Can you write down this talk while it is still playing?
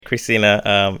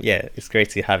Christina, it's great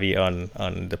to have you on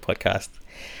the podcast.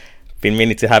 Been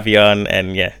meaning to have you on,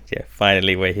 and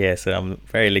finally we're here. So I'm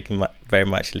very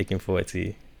much looking forward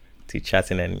to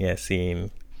chatting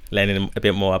and learning a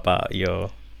bit more about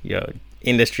your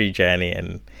industry journey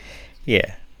and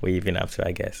what you've been up to,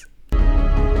 I guess.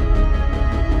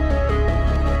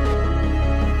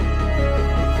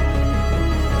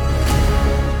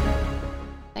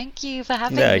 Thank you for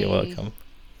having me. No, you're welcome.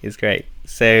 It's great.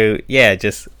 So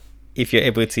just if you're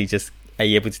able to are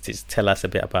you able to just tell us a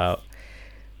bit about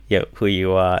who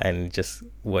you are and just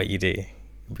what you do? It'd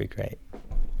be great.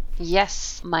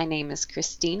 Yes, my name is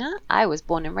Christina. I was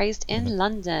born and raised in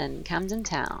London, Camden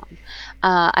Town.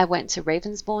 I went to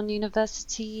Ravensbourne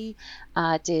University,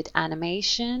 did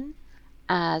animation,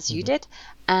 as you did.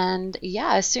 And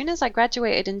as soon as I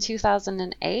graduated in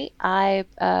 2008, I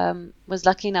was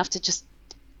lucky enough to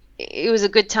it was a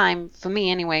good time for me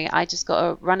anyway. I just got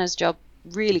a runner's job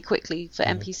really quickly for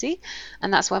MPC,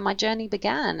 and that's where my journey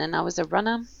began. And I was a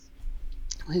runner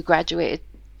who graduated,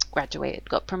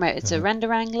 got promoted to render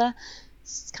wrangler.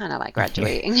 It's kind of like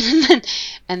graduating.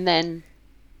 and then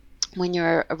when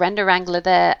you're a render wrangler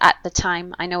there at the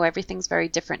time, I know everything's very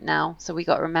different now, so we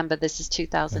got to remember this is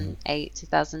 2008,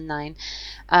 2009.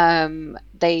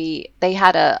 They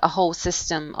had a whole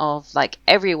system of like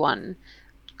everyone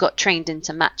got trained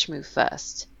into match move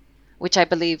first, which I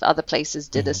believe other places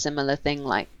did a similar thing,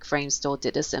 like Frame Store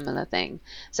did a similar thing.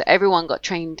 So everyone got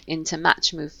trained into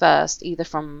match move first, either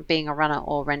from being a runner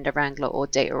or render wrangler or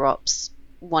data ops,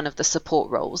 one of the support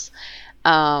roles.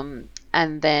 And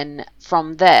then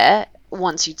from there,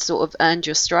 once you'd sort of earned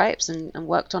your stripes and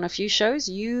worked on a few shows,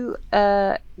 you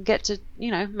get to,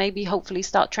 maybe hopefully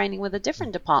start training with a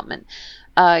different department.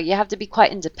 You have to be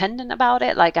quite independent about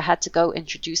it. Like I had to go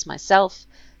introduce myself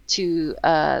to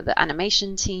the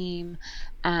animation team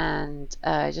and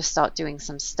just start doing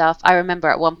some stuff. I remember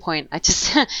at one point,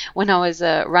 when I was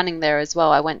running there as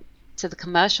well, I went to the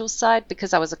commercial side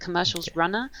because I was a commercials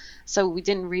runner. So we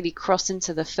didn't really cross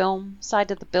into the film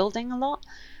side of the building a lot.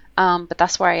 But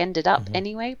that's where I ended up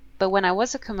anyway. But when I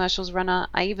was a commercials runner,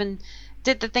 I even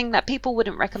did the thing that people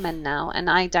wouldn't recommend now, and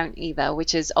I don't either,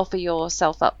 which is offer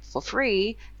yourself up for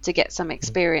free to get some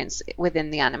experience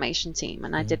within the animation team.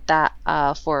 And I did that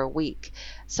for a week.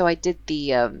 So I did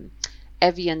the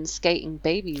Evian Skating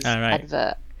Babies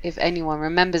advert, if anyone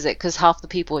remembers it, because half the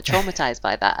people were traumatized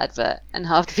by that advert, and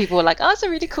half the people were like, oh, it's a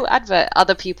really cool advert.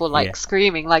 Other people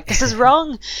screaming like, this is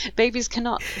wrong, babies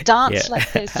cannot dance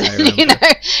like this.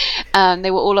 They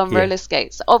were all on roller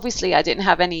skates. Obviously I didn't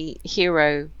have any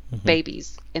hero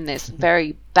babies in this,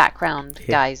 very background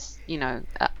guys,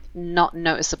 not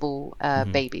noticeable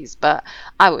babies, but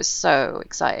I was so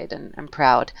excited and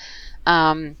proud.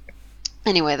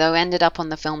 Anyway, though, ended up on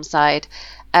the film side,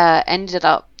 ended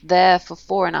up there for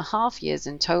 4.5 years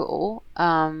in total.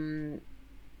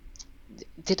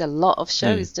 Did a lot of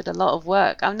shows, did a lot of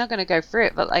work. I'm not going to go through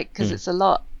it, but because it's a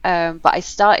lot. But I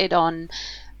started on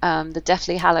the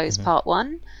Deathly Hallows Part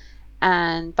 1,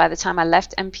 and by the time I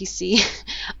left MPC,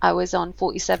 I was on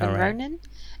 47 Ronin,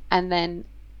 and then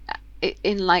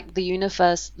in like the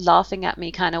universe laughing at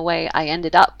me kind of way, I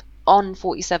ended up on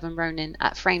 47 Ronin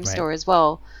at Frame Store as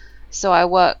well. So I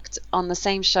worked on the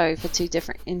same show for two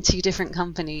different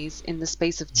companies in the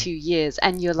space of 2 years,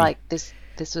 and you're like, this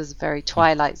was a very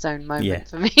Twilight Zone moment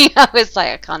for me. I was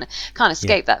like, I can't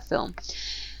escape that film.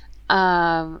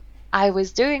 I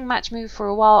was doing Match Move for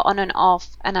a while on and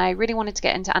off, and I really wanted to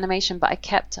get into animation, but I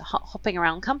kept hopping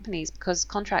around companies because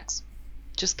contracts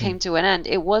just came to an end.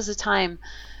 It was a time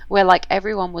where like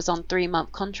everyone was on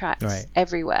 3-month contracts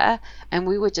everywhere, and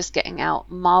we were just getting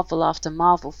out Marvel after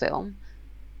Marvel film,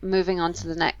 moving on to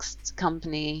the next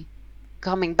company,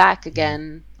 coming back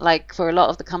again. Like for a lot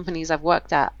of the companies I've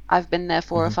worked at, I've been there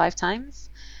 4 or 5 times,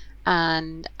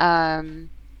 and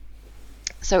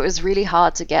so it was really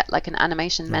hard to get like an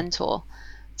animation mentor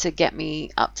to get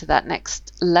me up to that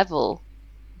next level.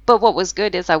 But what was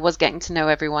good is I was getting to know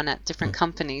everyone at different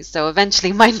companies, so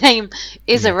eventually my name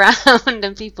is around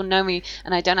and people know me,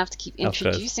 and I don't have to keep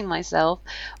introducing myself.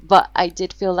 But I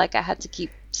did feel like I had to keep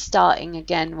starting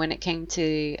again when it came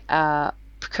to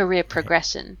career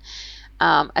progression,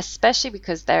 especially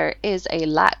because there is a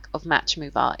lack of match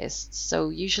move artists. So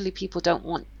usually people don't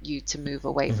want you to move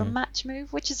away from match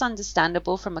move, which is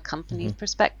understandable from a company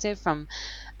perspective, from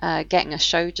getting a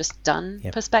show just done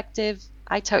perspective.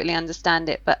 I totally understand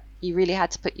it, but you really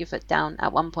had to put your foot down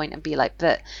at one point and be like,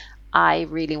 but I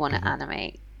really want to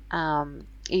animate.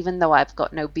 Even though I've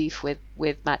got no beef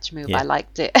with Match Move, I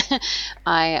liked it.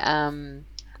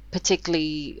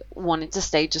 particularly wanted to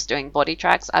stay just doing body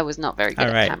tracks. I was not very good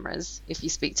at cameras. If you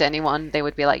speak to anyone, they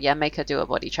would be like, yeah, make her do a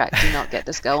body track. Do not get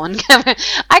this girl on camera.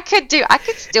 I could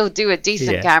still do a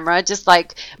decent camera, just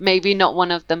like maybe not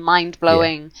one of the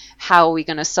mind-blowing, how are we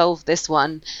going to solve this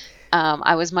one?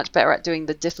 I was much better at doing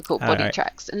the difficult body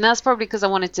tracks. And that's probably because I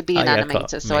wanted to be an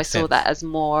animator. So I saw that as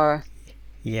more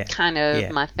kind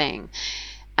of my thing.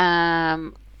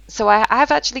 So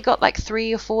I've actually got like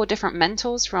 3 or 4 different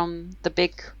mentors from the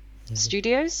big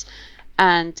studios,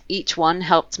 and each one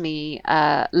helped me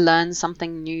learn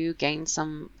something new, gain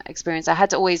some experience. I had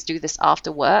to always do this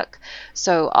after work,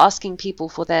 so asking people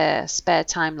for their spare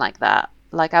time like that,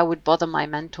 like I would bother my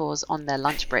mentors on their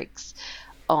lunch breaks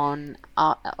on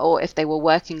or if they were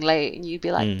working late, and you'd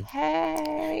be like,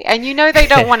 hey, and you know they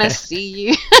don't want to see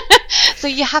you. So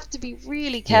you have to be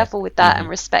really careful with that and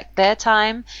respect their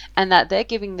time, and that they're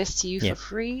giving this to you for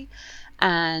free,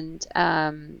 and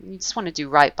you just want to do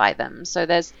right by them. So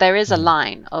there is a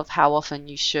line of how often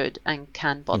you should and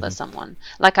can bother someone.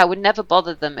 Like I would never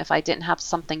bother them if I didn't have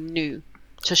something new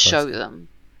to show them.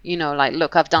 You know, like,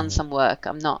 look, I've done some work.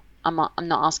 I'm not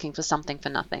asking for something for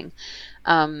nothing.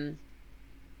 And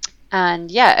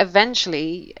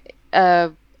eventually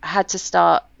had to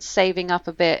start saving up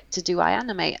a bit to do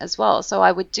iAnimate as well. So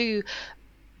I would do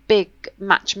big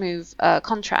match move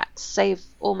contracts, save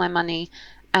all my money,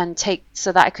 and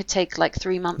so that I could take like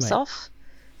 3 months off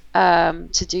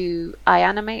to do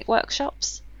iAnimate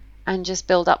workshops and just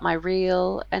build up my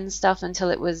reel and stuff until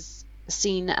it was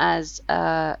seen as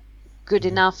good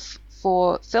enough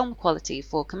for film quality,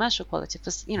 for commercial quality,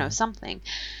 for something.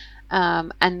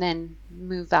 And then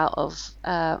move out of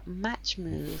match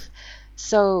move.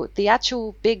 So the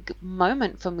actual big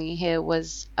moment for me here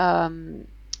was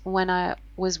when I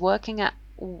was working at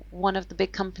one of the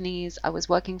big companies. I was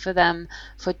working for them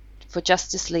for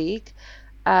Justice League,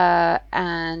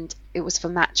 and it was for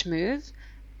match move.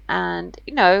 And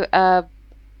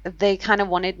they kind of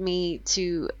wanted me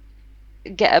to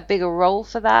get a bigger role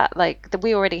for that. Like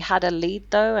we already had a lead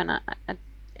though,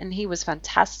 and he was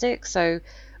fantastic. So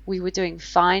we were doing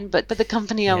fine, but the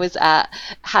company I was at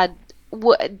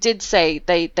did say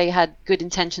they had good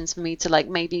intentions for me to like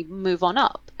maybe move on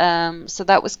up. So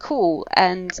that was cool,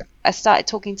 and I started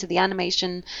talking to the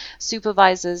animation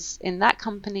supervisors in that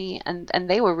company, and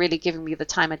they were really giving me the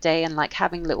time of day and like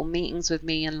having little meetings with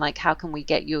me and like, how can we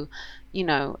get you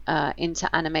into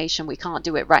animation? We can't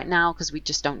do it right now because we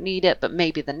just don't need it, but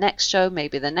maybe the next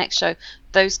show.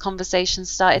 Those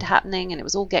conversations started happening, and it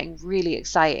was all getting really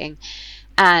exciting.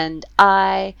 And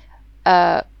I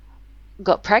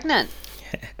got pregnant,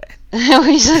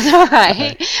 which is all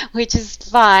right, which is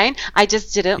fine. I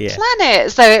just didn't plan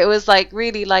it. So it was like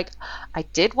really like I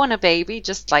did want a baby,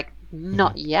 just like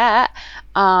not yet.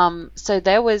 So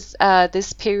there was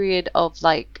this period of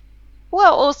like,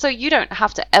 well, also you don't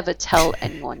have to ever tell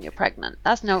anyone you're pregnant.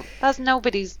 That's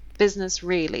nobody's business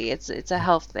really. It's a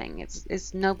health thing.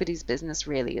 It's nobody's business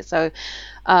really. So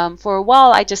for a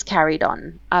while I just carried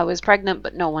on. I was pregnant,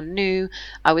 but no one knew.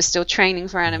 I was still training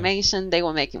for animation. They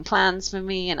were making plans for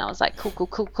me, and I was like,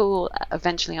 cool.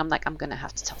 Eventually I'm like, I'm gonna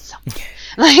have to tell someone.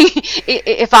 Like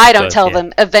if I don't tell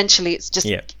them, eventually it's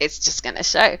just gonna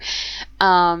show.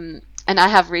 And I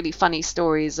have really funny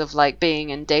stories of like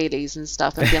being in dailies and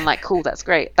stuff and being like, cool, that's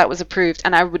great, that was approved,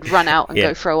 and I would run out and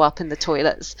go throw up in the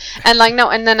toilets, and like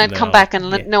and then I'd come back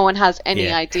and no one has any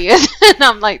ideas. And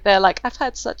I'm like, they're like, I've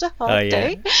had such a hard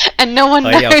day, and no one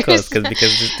knows. Of course,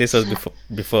 because this was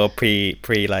before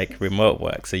pre like remote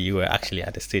work, so you were actually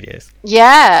at the studios.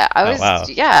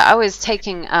 I was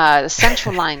taking the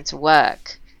Central Line to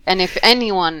work. And if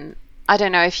anyone, I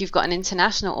don't know if you've got an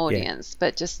international audience,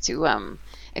 but just to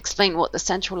explain what the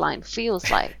Central Line feels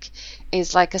like,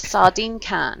 is like a sardine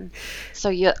can. So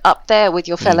you're up there with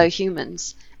your fellow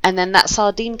humans, and then that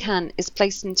sardine can is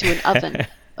placed into an oven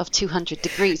of 200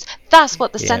 degrees. That's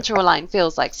what the Central Line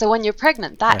feels like. So when you're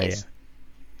pregnant, that is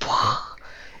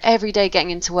every day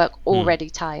getting into work already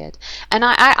tired. And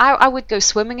I would go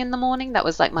swimming in the morning. That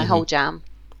was like my whole jam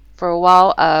for a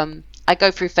while. I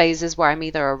go through phases where I'm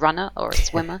either a runner or a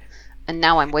swimmer, and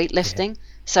now I'm weightlifting.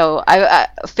 So I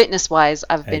fitness-wise,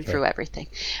 I've been through everything.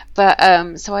 But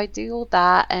so I do all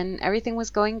that, and everything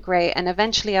was going great. And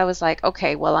eventually I was like,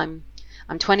 okay, well, I'm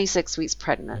 26 weeks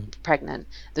pregnant.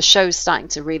 The show's starting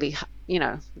to really,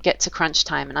 get to crunch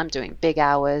time, and I'm doing big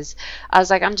hours. I was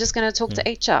like, I'm just going to talk to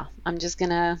HR. I'm just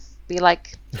going to be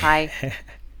like, hi,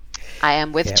 I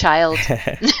am with child.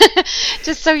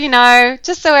 Just so you know,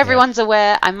 just so everyone's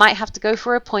aware, I might have to go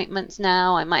for appointments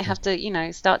now. I might have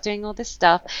to, start doing all this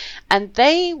stuff. And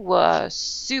they were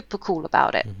super cool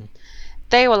about it.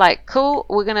 they were like, cool,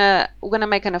 we're gonna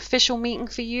make an official meeting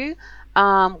for you,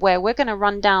 where we're gonna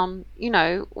run down,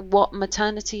 what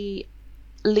maternity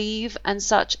leave and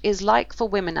such is like for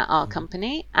women at our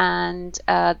company, and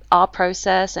our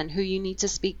process, and who you need to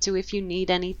speak to if you need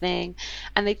anything.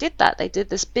 And they did that. They did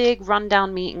this big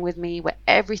rundown meeting with me where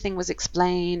everything was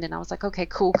explained, and I was like, okay,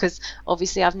 cool, because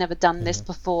obviously I've never done this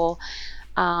before.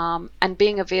 And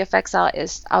being a VFX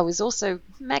artist, I was also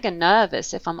mega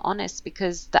nervous, if I'm honest,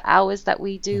 because the hours that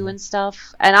we do and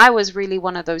stuff, and I was really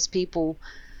one of those people,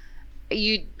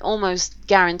 you almost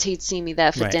guaranteed see me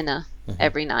there for dinner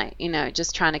every night,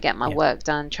 just trying to get my work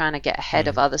done, trying to get ahead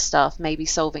of other stuff, maybe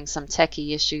solving some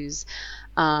techie issues.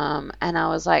 And I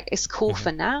was like, it's cool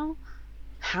for now.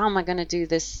 How am I going to do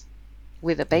this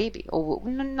with a baby, or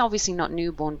obviously not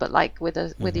newborn, but like with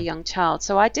a young child?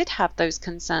 So I did have those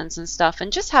concerns and stuff,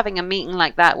 and just having a meeting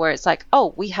like that where it's like,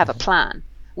 oh, we have a plan,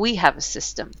 we have a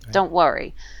system, don't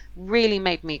worry, really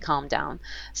made me calm down.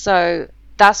 So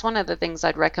that's one of the things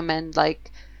I'd recommend.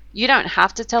 Like, you don't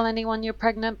have to tell anyone you're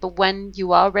pregnant, but when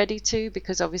you are ready to,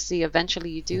 because obviously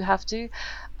eventually you do have to,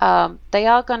 they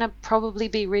are going to probably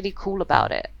be really cool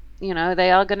about it.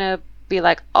 They are going to be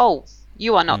like, oh,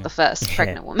 you are not the first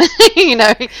pregnant woman.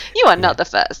 You are not the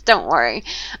first, don't worry.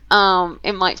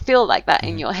 It might feel like that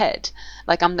in your head,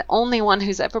 like I'm the only one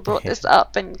who's ever brought this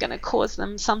up and going to cause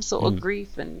them some sort of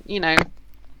grief, and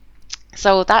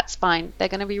so that's fine. They're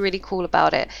going to be really cool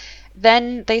about it.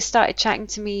 Then they started chatting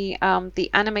to me, the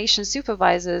animation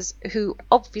supervisors, who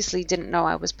obviously didn't know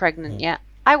I was pregnant yet.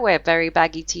 I wear very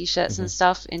baggy t-shirts and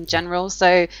stuff in general,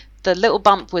 so the little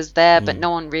bump was there, but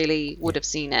no one really would have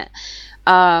seen it.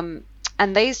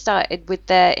 And they started with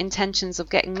their intentions of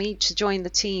getting me to join the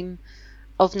team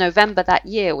of November that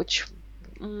year, which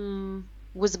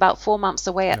was about 4 months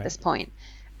away at this point.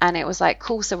 And it was like,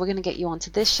 cool, so we're going to get you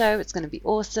onto this show. It's going to be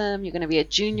awesome. You're going to be a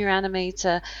junior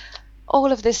animator.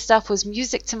 All of this stuff was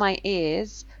music to my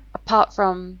ears, apart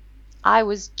from I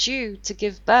was due to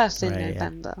give birth in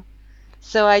November.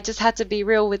 So I just had to be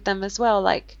real with them as well.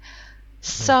 Like,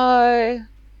 so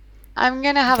I'm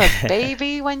going to have a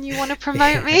baby when you want to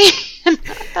promote me?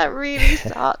 That really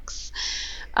sucks.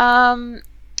 I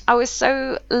was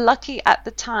so lucky at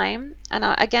the time. And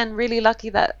again, really lucky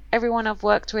that everyone I've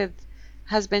worked with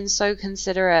has been so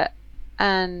considerate.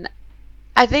 And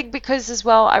I think because as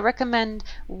well, I recommend,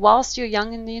 whilst you're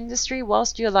young in the industry,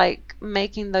 whilst you're like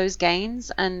making those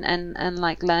gains and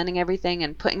like learning everything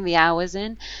and putting the hours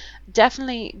in,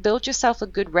 definitely build yourself a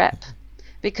good rep,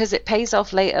 because it pays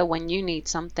off later when you need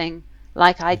something,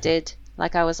 like I did.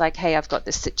 Like I was like, hey, I've got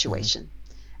this situation.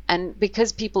 And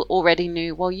because people already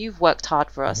knew, well, you've worked hard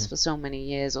for us for so many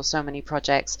years or so many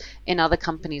projects in other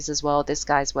companies as well. This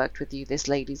guy's worked with you. This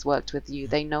lady's worked with you.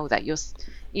 They know that you're,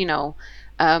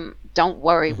 don't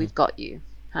worry, we've got you,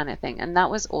 kind of thing. And that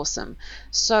was awesome.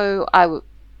 So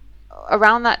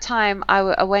around that time,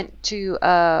 I went to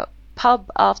a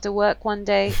pub after work one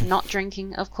day, not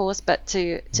drinking, of course, but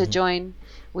to join.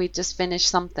 We just finished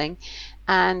something,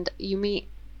 and you meet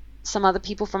some other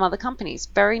people from other companies.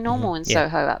 Very normal in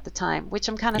Soho at the time, which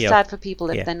I'm kind of sad for people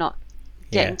if they're not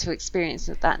getting to experience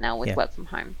that now with work from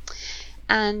home.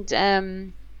 And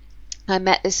I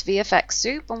met this VFX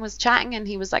soup and was chatting, and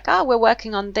he was like, oh, we're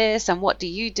working on this, and what do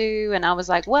you do? And I was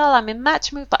like, well, I'm in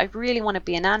Match Move, but I really want to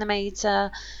be an animator.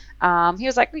 He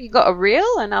was like, well, you got a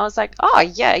reel? And I was like, oh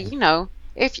yeah,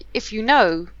 if you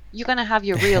know, you're going to have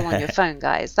your reel on your phone,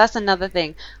 guys. That's another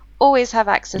thing. Always have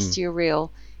access to your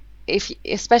reel.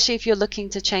 Especially if you're looking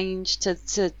to change,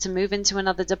 to move into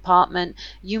another department,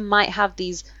 you might have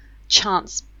these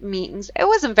chance meetings. It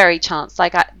wasn't very chance.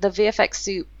 Like the VFX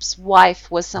soup's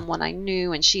wife was someone I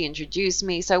knew, and she introduced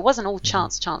me. So it wasn't all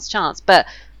chance. But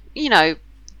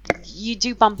you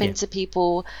do bump into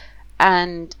people,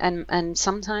 and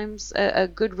sometimes a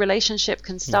good relationship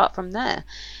can start from there.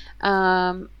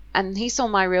 And he saw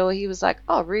my reel. He was like,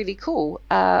 oh, really cool.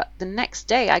 The next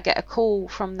day I get a call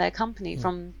from their company,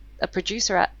 from a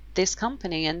producer at this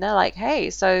company, and they're like, hey,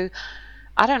 so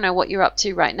I don't know what you're up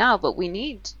to right now, but we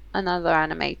need another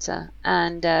animator,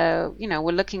 and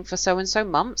we're looking for so and so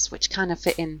months, which kind of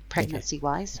fit in pregnancy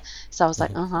wise. So I was like,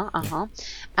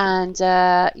 and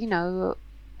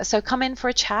so come in for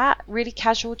a chat, really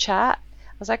casual chat.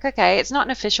 I was like, okay, it's not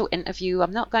an official interview.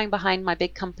 I'm not going behind my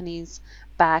big company's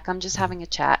back. I'm just having a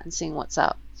chat and seeing what's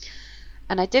up.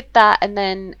 And I did that, and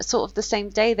then sort of the same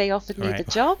day they offered me the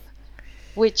job,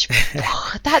 which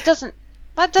that doesn't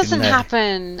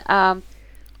happen.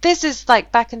 This is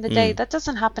like back in the day. That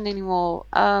doesn't happen anymore.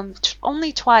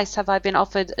 Only twice have I been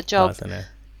offered a job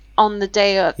on the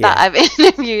day that I've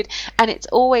interviewed, and it's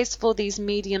always for these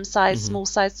medium-sized,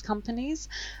 small-sized companies.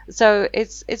 So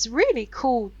it's really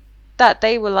cool that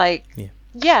they were like,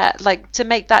 like to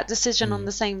make that decision on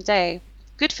the same day.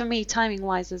 Good for me,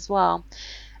 timing-wise as well.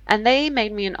 And they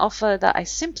made me an offer that I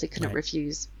simply couldn't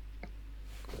refuse.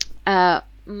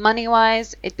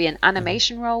 Money-wise, it'd be an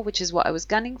animation role, which is what I was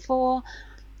gunning for.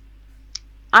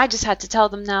 I just had to tell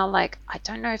them now, like, I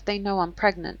don't know if they know I'm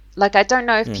pregnant. Like, I don't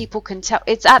know if people can tell.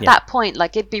 It's at that point,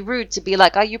 like, it'd be rude to be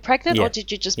like, are you pregnant or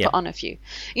did you just put on a few?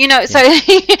 You know, so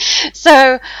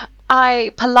so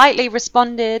I politely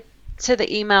responded to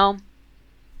the email,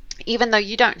 even though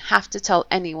you don't have to tell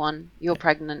anyone you're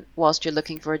pregnant whilst you're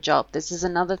looking for a job. This is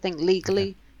another thing.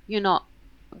 Legally, you're not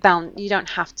bound. You don't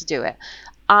have to do it.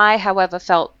 I, however,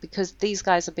 felt because these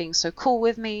guys are being so cool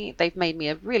with me, they've made me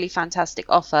a really fantastic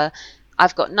offer.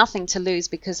 I've got nothing to lose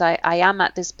because I am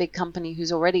at this big company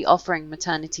who's already offering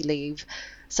maternity leave.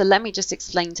 So let me just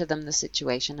explain to them the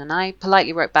situation. And I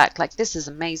politely wrote back, like, this is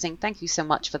amazing. Thank you so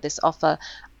much for this offer.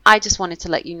 I just wanted to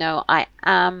let you know I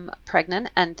am pregnant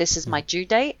and this is my due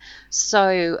date.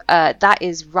 So that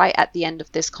is right at the end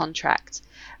of this contract.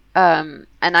 And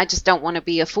I just don't want to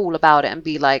be a fool about it and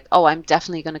be like, oh, I'm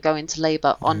definitely going to go into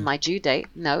labor on my due date.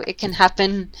 No, it can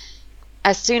happen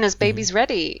as soon as baby's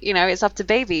ready. You know, it's up to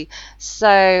baby.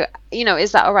 So, you know,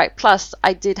 is that all right? Plus,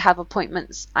 I did have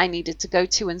appointments I needed to go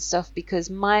to and stuff because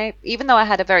even though I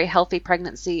had a very healthy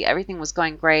pregnancy, everything was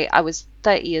going great. I was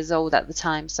 30 years old at the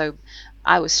time, so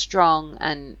I was strong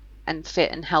and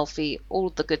fit and healthy,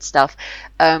 all the good stuff.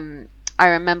 I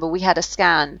remember we had a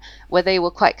scan where they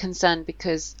were quite concerned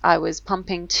because I was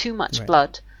pumping too much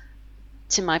blood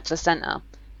to my placenta.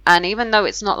 And even though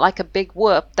it's not like a big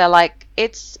whoop, they're like,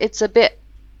 it's a bit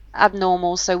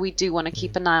abnormal, so we do want to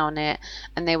keep an eye on it.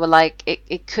 And they were like,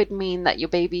 it could mean that your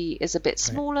baby is a bit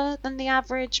smaller than the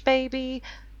average baby.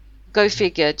 Go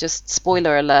figure, just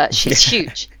spoiler alert, she's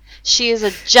huge. She is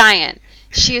a giant.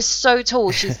 She is so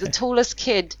tall. She's the tallest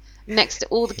kid next to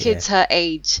all the kids her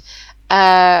age.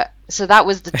 So that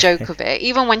was the joke of it.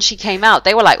 Even when she came out,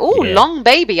 they were like, "Oh, long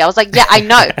baby." I was like, "Yeah, I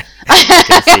know."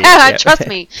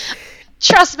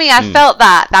 Trust me, I felt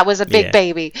that. That was a big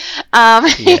baby.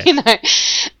 You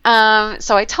know.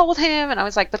 So I told him, and I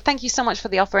was like, "But thank you so much for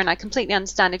the offer, and I completely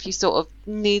understand if you sort of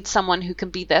need someone who can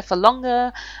be there for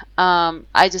longer.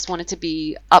 I just wanted to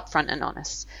be upfront and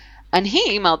honest." And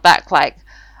he emailed back like,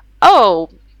 "Oh,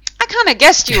 I kind of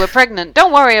guessed you were pregnant.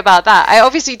 Don't worry about that. I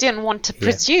obviously didn't want to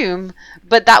presume,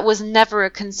 but that was never a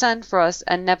concern for us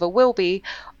and never will be.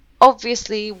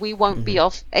 Obviously, we won't be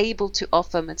able to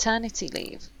offer maternity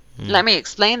leave." Let me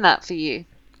explain that for you.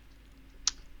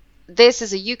 This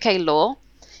is a UK law.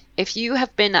 If you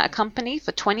have been at a company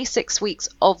for 26 weeks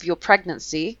of your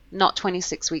pregnancy, not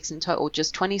 26 weeks in total,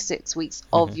 just 26 weeks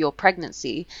of your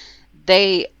pregnancy,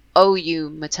 they owe you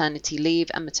maternity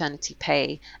leave and maternity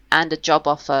pay and a job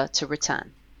offer to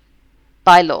return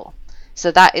by law. So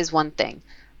that is one thing.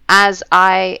 As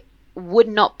I would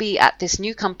not be at this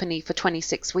new company for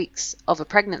 26 weeks of a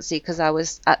pregnancy because I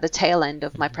was at the tail end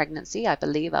of my pregnancy. I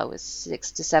believe I was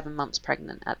 6 to 7 months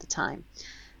pregnant at the time.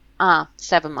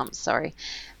 7 months, sorry.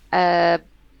 That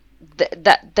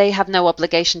they have no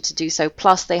obligation to do so.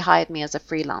 Plus, they hired me as a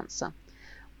freelancer.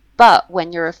 But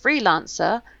when you're a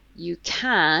freelancer, you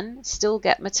can still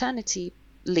get maternity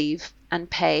leave and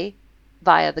pay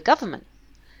via the government.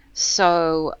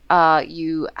 So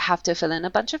you have to fill in a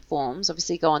bunch of forms.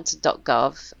 Obviously, go on to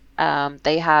 .gov.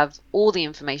 They have all the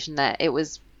information there. I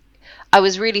was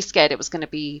really scared it was going to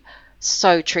be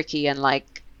so tricky and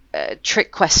like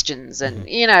trick questions and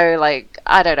you know, like,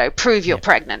 I don't know, prove you're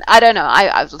pregnant. I don't know.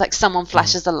 I like someone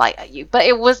flashes a light at you, but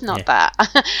it was not that.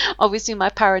 Obviously, my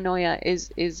paranoia is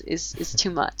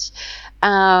too much.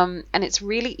 And it's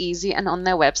really easy and on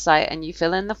their website, and you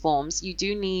fill in the forms. You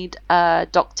do need a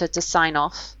doctor to sign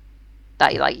off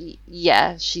that like,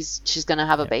 yeah, she's gonna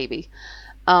have a baby.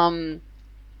 And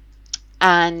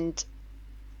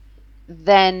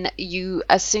then you,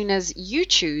 as soon as you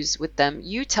choose with them,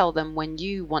 you tell them when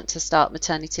you want to start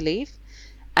maternity leave,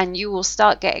 and you will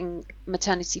start getting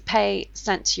maternity pay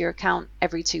sent to your account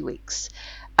every 2 weeks.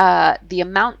 The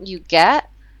amount you get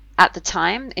at the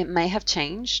time, it may have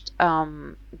changed,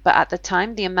 but at the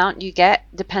time, the amount you get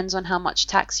depends on how much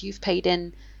tax you've paid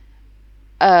in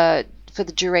for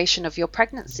the duration of your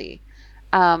pregnancy.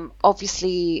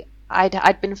 Obviously,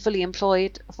 I'd been fully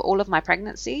employed for all of my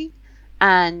pregnancy,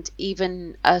 and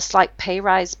even a slight pay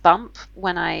rise bump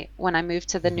when I moved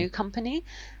to the new company.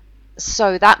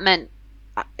 So that meant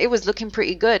it was looking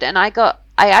pretty good, and I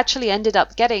actually ended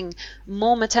up getting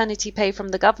more maternity pay from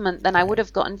the government than I would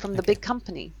have gotten from the big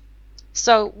company.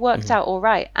 So worked out all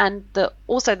right. And the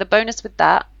bonus with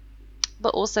that,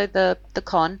 but also the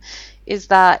con, is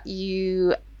that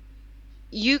you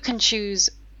can choose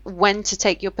when to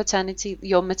take your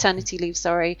maternity leave,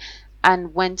 sorry,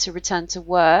 and when to return to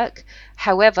work.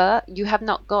 However, you have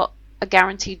not got a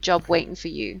guaranteed job waiting for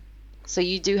you. So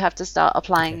you do have to start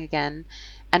applying again.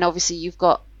 And obviously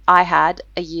I had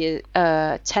a year,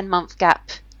 10-month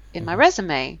gap in my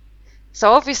resume.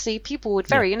 So obviously people would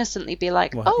very innocently be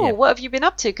like, what have you been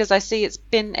up to? Because I see it's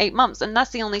been 8 months. And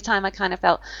that's the only time I kind of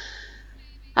felt,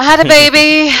 I had a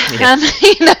baby. And,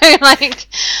 like,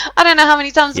 I don't know how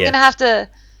many times I'm going to have to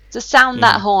sound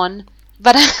that horn.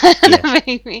 But I had a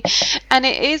baby. And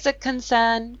it is a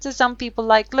concern to some people.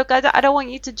 Like, look, I don't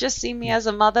want you to just see me as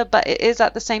a mother, but it is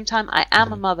at the same time, I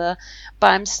am a mother,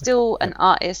 but I'm still an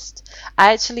artist.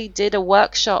 I actually did a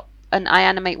workshop, an I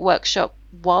Animate workshop,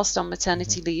 whilst on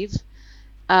maternity leave.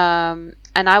 And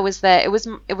I was there. It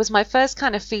was my first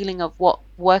kind of feeling of what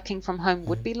working from home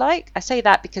would be like. I say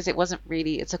that because it wasn't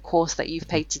really, it's a course that you've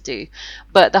paid to do.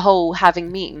 But the whole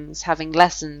having meetings, having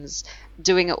lessons,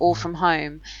 doing it all from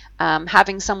home,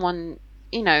 having someone,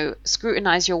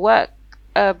 scrutinize your work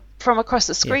from across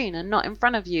the screen and not in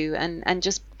front of you, and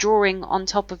just drawing on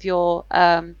top of your,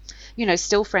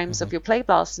 still frames of your play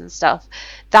blasts and stuff.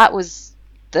 That was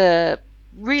the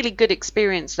really good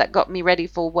experience that got me ready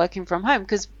for working from home,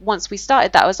 because once we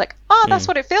started that, I was like, that's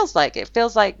what it feels like. It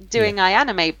feels like doing I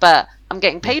Animate, but I'm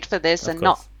getting paid for this and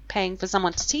not paying for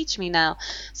someone to teach me now.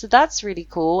 So that's really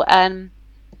cool. And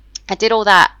I did all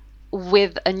that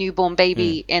with a newborn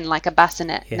baby in like a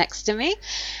bassinet next to me,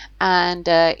 and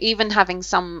even having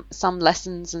some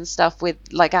lessons and stuff with,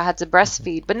 like, I had to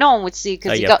breastfeed, but no one would see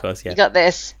because you got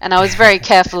this, and I was very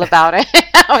careful about it.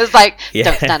 I was like,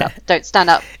 don't stand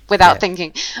up without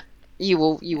thinking. You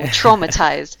will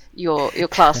traumatize your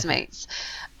classmates.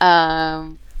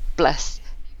 Bless.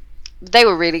 They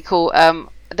were really cool.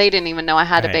 They didn't even know I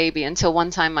had a baby until one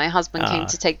time my husband came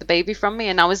to take the baby from me,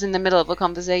 and I was in the middle of a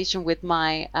conversation with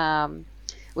my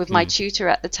tutor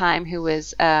at the time, who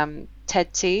was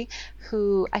Ted T,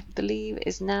 who I believe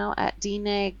is now at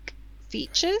DNEG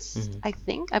Features, I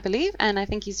believe, and I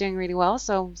think he's doing really well.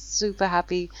 So I'm super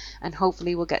happy, and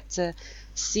hopefully we'll get to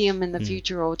see him in the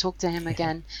future or talk to him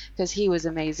again, because he was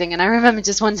amazing. And I remember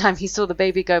just one time he saw the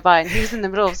baby go by, and he was in the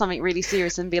middle of something really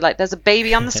serious, and be like, "There's a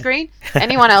baby on the screen.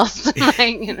 Anyone else?"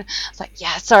 It's like,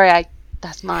 "Yeah, sorry,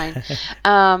 that's mine."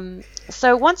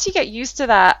 So once you get used to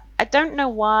that, I don't know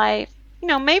why.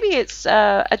 Maybe it's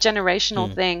a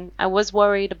generational thing. I was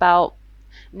worried about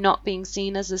not being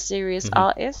seen as a serious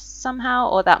artist somehow,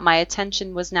 or that my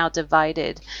attention was now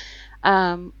divided.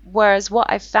 Whereas what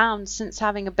I've found since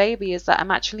having a baby is that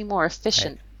I'm actually more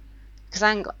efficient, because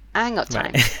I ain't got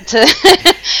time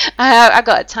to. I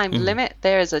got a time limit.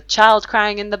 There is a child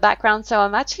crying in the background, so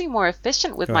I'm actually more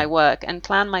efficient with my work and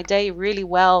plan my day really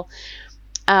well.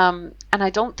 And I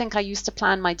don't think I used to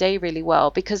plan my day really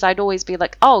well, because I'd always be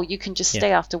like, "Oh, you can just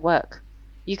stay after work.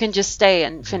 You can just stay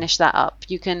and finish that up.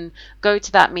 You can go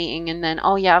to that meeting, and then,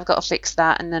 oh yeah, I've got to fix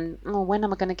that. And then, when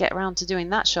am I going to get around to doing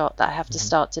that shot that I have to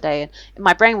start today?" And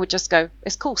my brain would just go,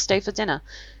 "It's cool, stay for dinner."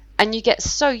 And you get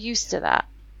so used to that.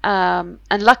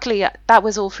 And luckily that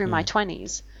was all through my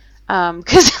 20s,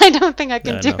 because I don't think I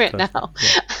can do it now.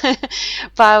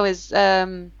 But I was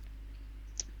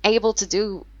able to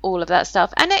do all of that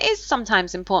stuff. And it is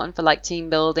sometimes important for like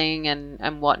team building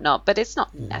and whatnot, but it's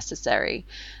not necessary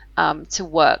to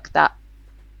work that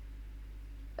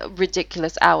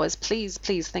ridiculous hours. Please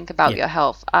think about your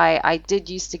health. I did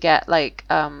used to get like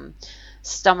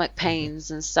stomach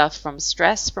pains and stuff from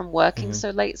stress from working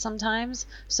so late sometimes.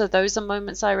 So those are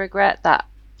moments I regret, that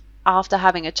after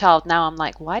having a child now I'm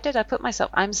like, why did I put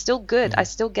myself, I'm still good. I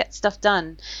still get stuff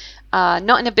done.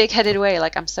 Not in a big-headed way,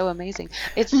 like I'm so amazing.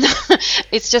 It's not,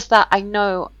 it's just that I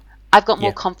know I've got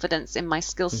more confidence in my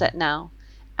skill set now,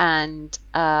 and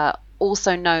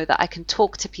also know that I can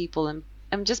talk to people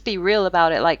and just be real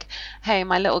about it. Like, hey,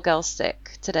 my little girl's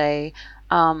sick today.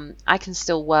 I can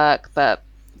still work, but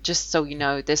just so you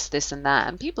know, this and that.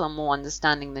 And people are more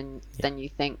understanding than you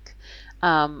think.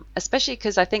 Especially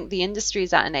because I think the industry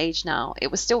is at an age now.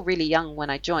 It was still really young when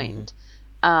I joined.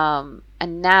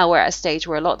 And now we're at a stage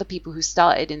where a lot of the people who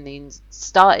started in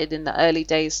the early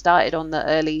days, started on the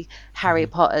early Harry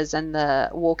Potters and the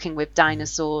Walking with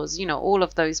Dinosaurs, all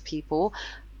of those people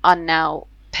are now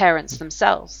parents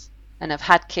themselves and have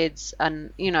had kids,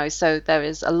 and so there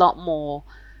is a lot more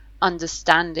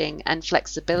understanding and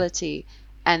flexibility.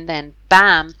 And then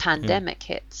bam, pandemic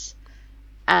hits,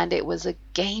 and it was a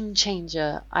game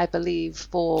changer, I believe,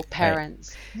 for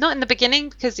parents. Not in the beginning,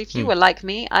 because if you were like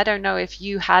me, I don't know if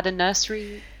you had a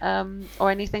nursery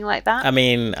or anything like that. I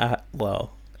mean, I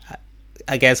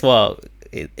guess,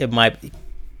 it might be.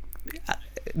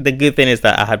 The good thing is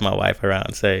that I had my wife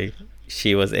around, so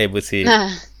she was able to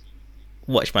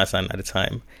watch my son at the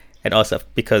time. And also,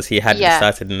 because he hadn't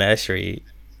started the nursery,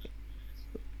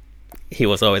 he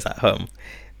was always at home.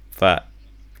 But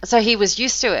so he was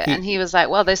used to it, and he was like,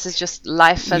 well, this is just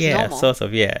life as normal. Sort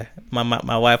of, yeah.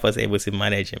 My wife was able to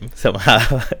manage him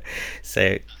somehow.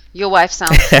 So your wife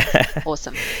sounds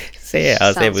awesome. So yeah, I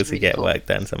was able to get work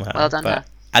done somehow. Well done, but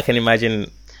I can imagine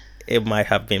it might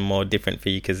have been more different for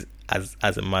you, because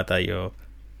as a mother, your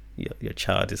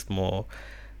child is more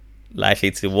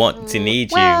likely to want to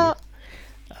need you.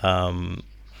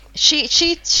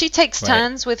 She takes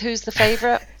turns with who's the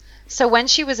favorite. So when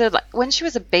she was a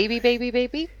baby,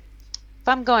 if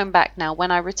I'm going back now,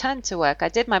 when I returned to work, I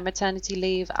did my maternity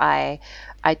leave. I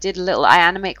did a little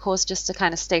animate course just to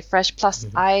kind of stay fresh. Plus,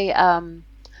 I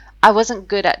wasn't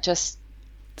good at just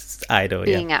idle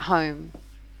being at home.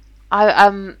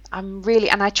 I'm really,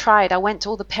 and I tried. I went to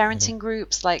all the parenting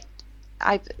groups.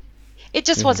 It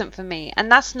just wasn't for me.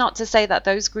 And that's not to say that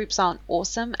those groups aren't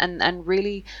awesome and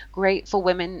really great for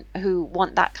women who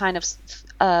want that kind of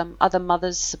other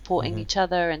mothers supporting each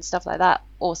other and stuff like that.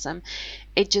 Awesome.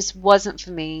 It just wasn't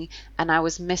for me, and I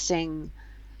was missing,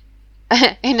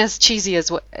 in as cheesy as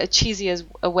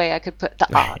a way I could put, the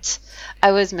art.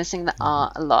 I was missing the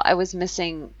art a lot. I was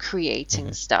missing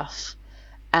creating stuff.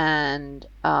 And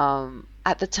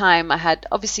at the time, I had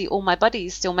obviously all my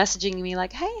buddies still messaging me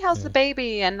like, hey, how's the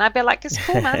baby? And I'd be like, it's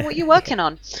cool, man. What are you working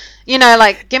on?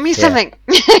 Like, give me something.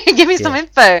 Give me some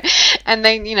info. And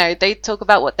then, they talk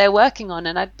about what they're working on.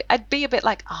 And I'd be a bit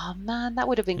like, oh, man, that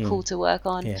would have been cool to work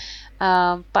on.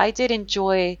 But I did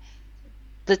enjoy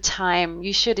the time.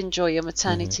 You should enjoy your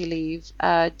maternity leave.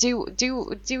 Do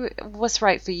what's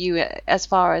right for you as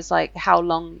far as like how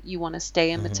long you want to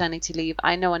stay in maternity leave.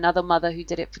 I know another mother who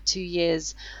did it for 2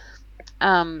 years,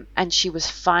 and she was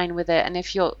fine with it. And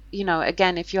if you're,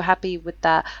 again, if you're happy with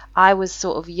that, I was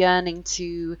sort of yearning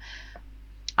to.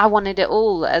 I wanted it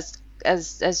all, as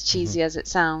cheesy as it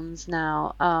sounds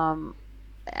now.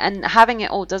 And having it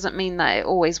all doesn't mean that it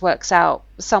always works out.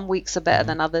 Some weeks are better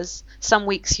than others. Some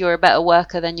weeks you're a better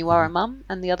worker than you are a mum,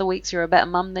 and the other weeks you're a better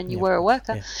mum than you were a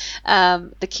worker.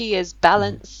 The key is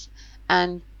balance,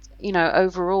 and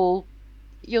overall,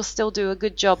 you'll still do a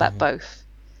good job at both.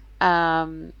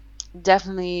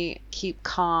 Definitely keep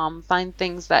calm. Find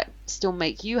things that still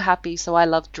make you happy. So I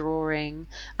love drawing.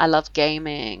 I love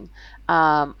gaming.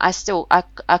 I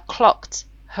clocked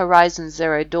Horizon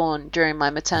Zero Dawn during my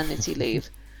maternity leave.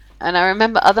 And I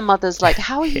remember other mothers like,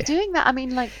 how are you doing that? I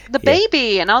mean, like, the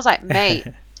baby. And I was like, mate,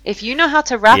 if you know how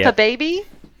to wrap a baby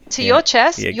to your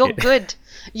chest, you're good.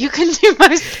 You can do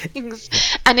most things.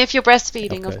 And if you're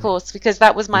breastfeeding, of course, because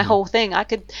that was my whole thing. I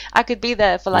could be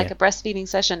there for like a breastfeeding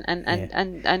session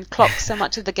and clock so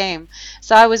much of the game.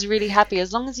 So I was really happy.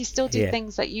 As long as you still do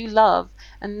things that you love,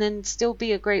 and then still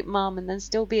be a great mom, and then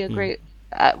still be a great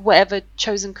whatever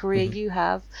chosen career you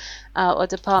have or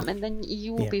department, then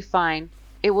you will be fine.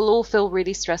 It will all feel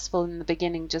really stressful in the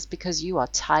beginning just because you are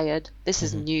tired. This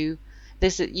is new.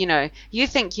 This is, you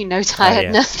think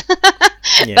tiredness,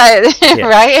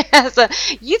 right? So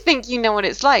you think you know what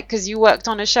it's like because you worked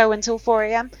on a show until 4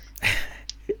 a.m.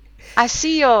 I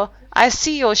see your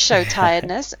show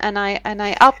tiredness, and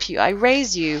I up you, I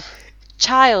raise you,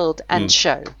 child and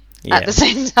show at the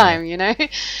same time,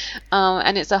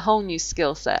 and it's a whole new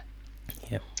skill set.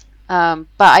 But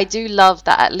I do love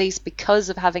that, at least because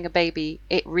of having a baby,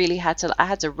 I had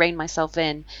to rein myself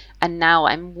in, and now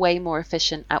I'm way more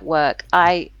efficient at work.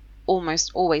 I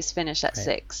almost always finish at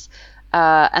 6,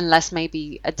 unless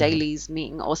maybe a dailies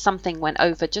meeting or something went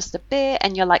over just a bit,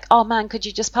 and you're like, oh man, could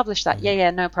you just publish that? Yeah,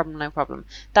 no problem.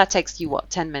 That takes you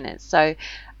 10 minutes. So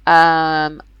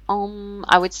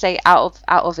I would say out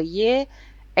of a year,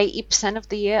 80% of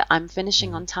the year I'm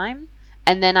finishing on time,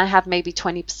 and then I have maybe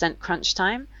 20% crunch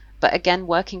time. But again,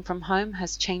 working from home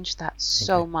has changed that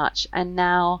so much. And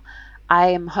now I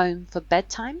am home for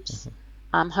bedtimes.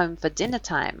 I'm home for dinner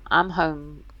time. I'm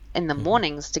home in the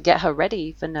mornings to get her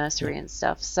ready for nursery and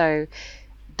stuff. So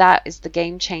that is the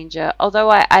game changer. Although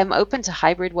I'm open to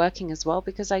hybrid working as well,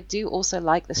 because I do also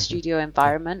like the studio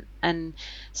environment. And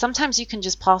sometimes you can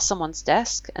just pass someone's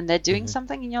desk and they're doing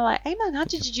something and you're like, hey man, how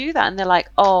did you do that? And they're like,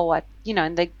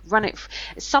 and they run it.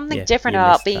 It's something different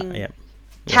about being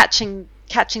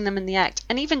catching them in the act,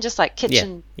 and even just like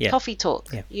kitchen coffee talk,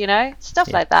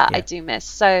 stuff like that. I do miss.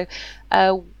 So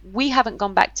we haven't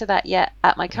gone back to that yet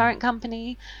at my current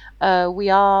company. we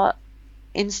are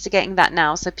instigating that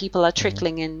now, so people are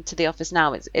trickling into the office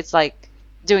now. It's like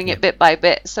doing it bit by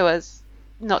bit, so as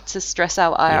not to stress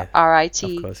out our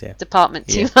IT department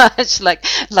too much.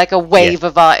 Like a wave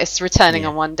of artists returning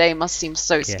on one day must seem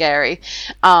so scary.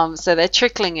 So they're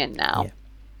trickling in now.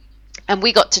 And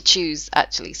we got to choose,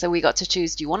 actually. So we got to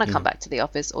choose, do you want to come back to the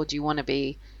office, or do you want to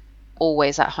be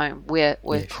always at home? We're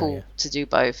cool to do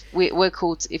both. We're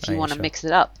cool if you want to mix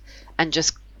it up, and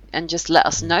just let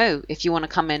us know if you want to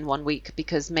come in one week,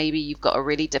 because maybe you've got a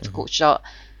really difficult shot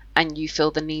and you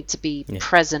feel the need to be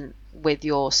present with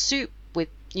your soup, with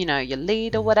your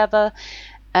lead or whatever.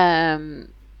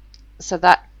 So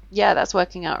that's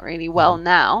working out really well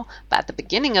now. But at the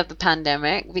beginning of the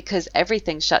pandemic, because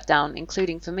everything shut down,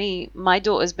 including for me, my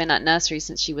daughter's been at nursery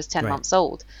since she was 10 months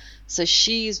old, so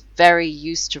she's very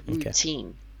used to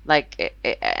routine.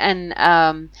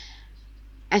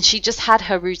 And she just had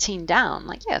her routine down.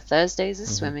 Thursday's a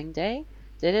swimming day,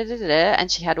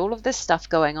 and she had all of this stuff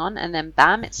going on, and then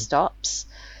bam, it stops,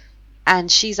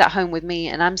 and she's at home with me,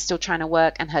 and I'm still trying to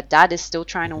work, and her dad is still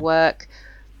trying to work.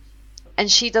 And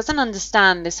she doesn't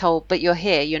understand this whole, but you're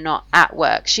here, you're not at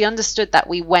work. She understood that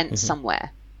we went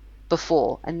somewhere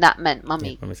before, and that meant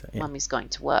mummy's going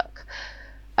to work.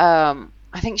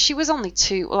 I think she was only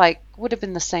 2, would have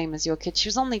been the same as your kid. She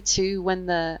was only 2 when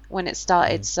it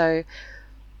started, so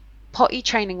potty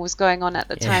training was going on at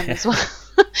the time as well.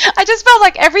 I just felt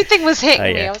like everything was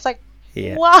hitting me. I was like,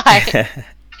 why?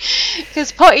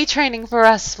 Because potty training for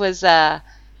us was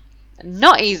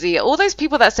not easy. All those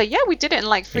people that say, we did it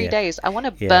in 3 days, I want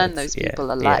to burn those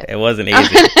people alive. It wasn't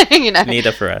easy.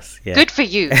 Neither for us. Good for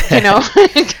you.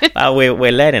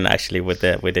 We're learning, actually, with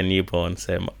the newborn.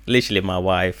 So literally, my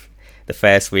wife, the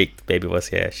first week the baby was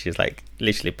here, she's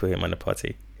literally put him on the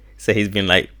potty. So he's been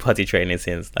potty training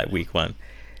since week 1.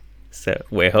 So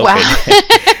we're hoping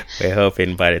we're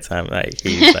hoping by the time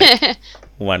he's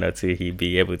 1 or 2, he'd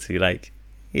be able to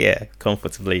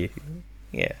comfortably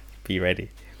be ready.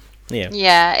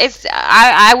 It's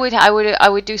I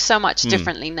would do so much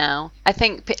differently now. I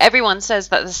think everyone says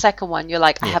that the second one, you're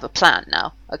like, I have a plan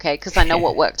now, okay, because I know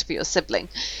what worked for your sibling.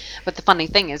 But the funny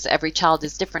thing is, every child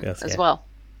is different as well.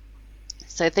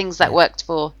 So things that worked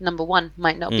for number 1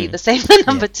 might not be the same for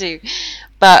number 2.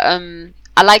 But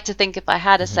I like to think if I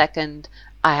had a second,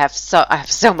 I have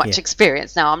so much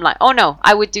experience now. I'm like, oh no,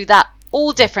 I would do that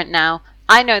all different now.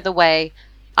 I know the way.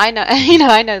 I know,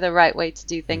 I know the right way to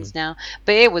do things now.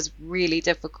 But it was really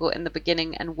difficult in the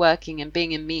beginning, and working and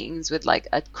being in meetings with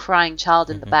a crying child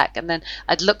in the back. And then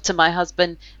I'd look to my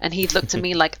husband, and he'd look to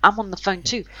me like, I'm on the phone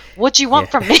too. What do you want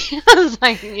from me? I was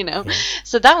like,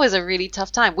 So that was a really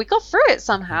tough time. We got through it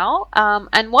somehow.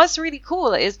 And what's really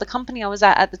cool is the company I was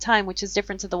at the time, which is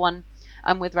different to the one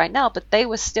I'm with right now, but they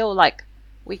were still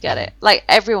we get it.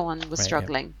 Everyone was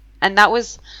struggling. And that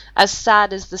was, as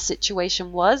sad as the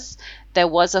situation was, there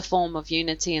was a form of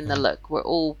unity in the look. We're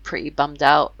all pretty bummed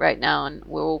out right now, and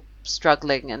we're all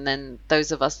struggling. And then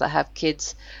those of us that have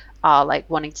kids are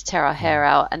wanting to tear our hair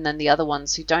out. And then the other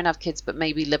ones who don't have kids but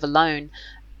maybe live alone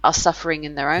are suffering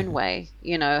in their own way,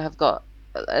 have got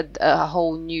a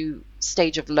whole new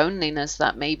stage of loneliness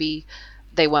that maybe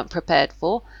they weren't prepared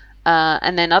for.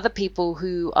 And then other people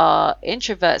who are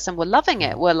introverts and were loving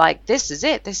it were like, this is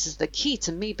it. This is the key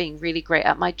to me being really great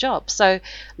at my job. So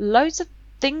loads of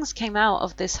things came out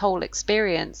of this whole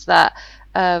experience that,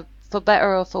 for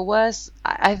better or for worse,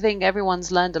 I think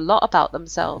everyone's learned a lot about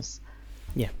themselves.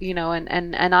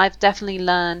 And I've definitely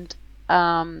learned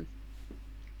to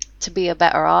be a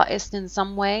better artist in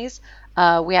some ways.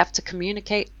 We have to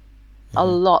communicate a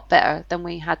lot better than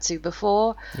we had to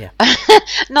before.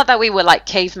 Not that we were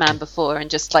caveman before and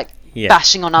just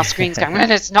bashing on our screens going,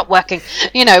 it's not working,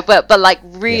 but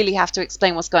really have to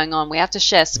explain what's going on. We have to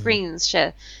share screens,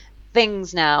 share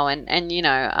things now, and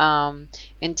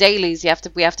in dailies we have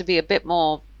to be a bit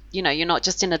more, you're not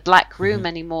just in a black room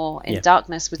anymore in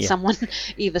darkness with someone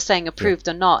either saying approved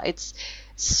or not. It's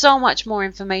so much more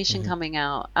information coming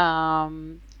out.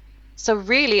 So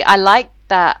really, I like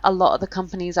that a lot of the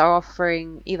companies are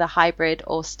offering either hybrid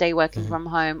or stay working from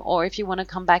home, or if you want to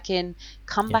come back in,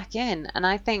 back in. And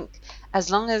I think as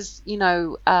long as,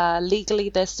 legally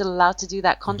they're still allowed to do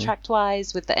that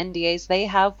contract-wise with the NDAs they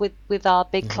have with our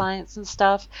big clients and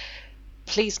stuff,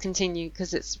 please continue,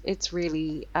 because it's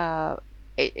really,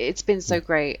 it's been so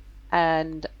great.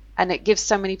 And it gives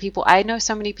so many people, I know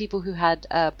so many people who had,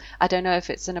 I don't know if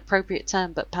it's an appropriate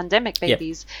term, but pandemic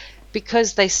babies,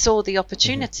 because they saw the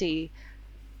opportunity.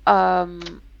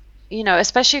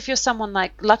 Especially if you're someone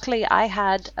luckily I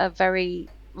had a very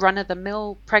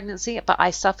run-of-the-mill pregnancy, but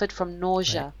I suffered from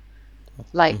nausea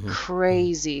like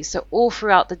crazy. So all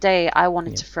throughout the day, I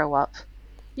wanted to throw up.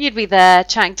 You'd be there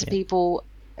chatting to people,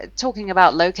 talking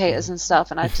about locators and stuff,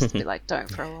 and I'd just be like, don't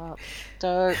throw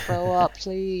up,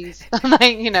 please. Like,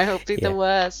 it'll be the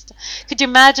worst. Could you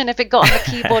imagine if it got on the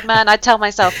keyboard, man? I'd tell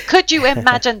myself, could you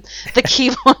imagine the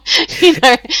keyboard?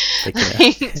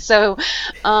 So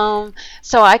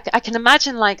I can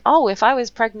imagine, like, if I was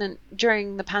pregnant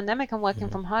during the pandemic and working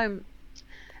from home,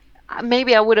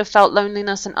 maybe I would have felt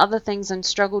loneliness and other things and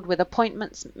struggled with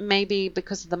appointments, maybe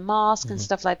because of the mask and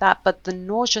stuff like that. But the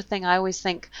nausea thing, I always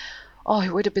think,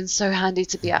 it would have been so handy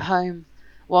to be at home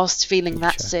whilst feeling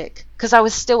that sick, because I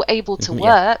was still able to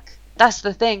work. That's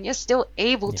the thing. You're still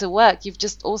able to work. You've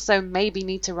just also maybe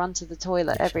need to run to the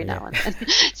toilet every now and then,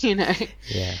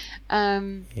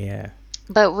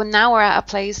 But now we're at a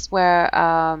place where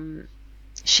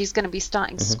she's going to be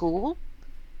starting school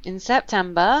in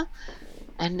September.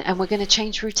 And we're going to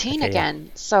change routine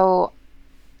again. So,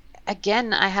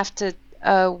 again, I have to...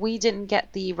 we didn't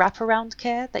get the wraparound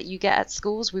care that you get at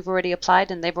schools. We've already applied,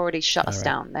 and they've already shut us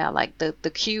down. They're like,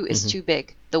 the queue is too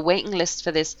big. The waiting list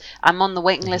for this... I'm on the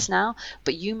waiting list now,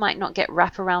 but you might not get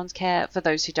wraparound care. For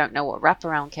those who don't know what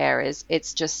wraparound care is,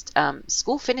 it's just...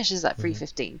 school finishes at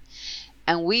 3:15.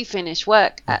 And we finish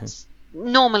work at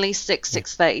normally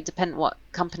 6:30, depending what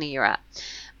company you're at.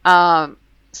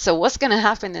 So what's going to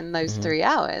happen in those 3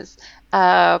 hours?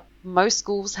 Most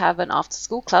schools have an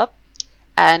after-school club,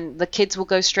 and the kids will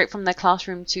go straight from their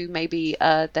classroom to maybe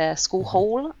their school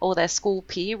hall or their school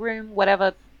PE room,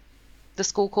 whatever the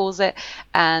school calls it,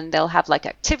 and they'll have like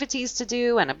activities to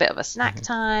do and a bit of a snack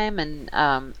time and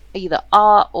either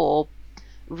art or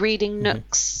reading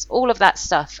nooks, all of that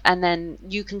stuff. And then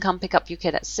you can come pick up your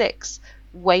kid at 6,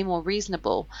 way more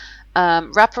reasonable.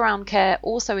 Wraparound care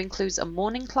also includes a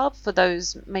morning club for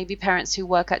those maybe parents who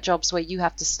work at jobs where you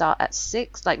have to start at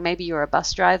 6, like maybe you're a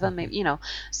bus driver, maybe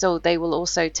so they will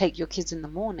also take your kids in the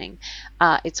morning.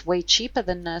 It's way cheaper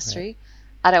than nursery.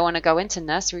 I don't want to go into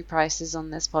nursery prices on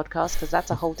this podcast because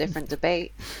that's a whole different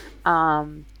debate,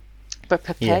 but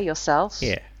prepare yourself.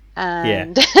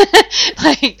 And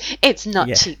like, it's not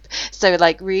cheap, so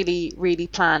like really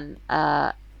plan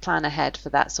ahead for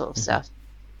that sort of stuff.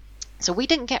 So we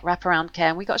didn't get wraparound care,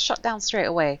 and we got shut down straight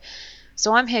away.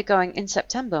 So I'm here going, in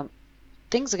September,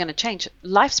 things are going to change.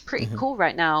 Life's pretty cool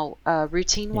right now,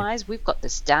 routine-wise. We've got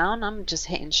this down. I'm just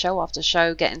hitting show after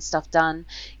show, getting stuff done.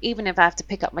 Even if I have to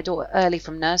pick up my daughter early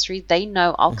from nursery, they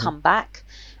know I'll come back,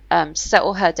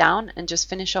 settle her down, and just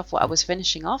finish off what I was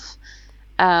finishing off.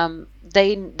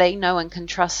 They know and can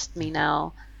trust me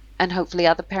now. And hopefully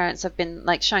other parents have been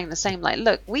like showing the same, like,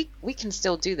 look, we can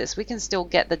still do this. We can still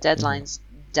get the deadlines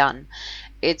done.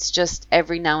 It's just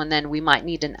every now and then we might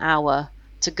need an hour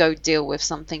to go deal with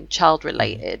something child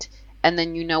related, and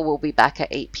then we'll be back at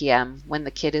 8 p.m. when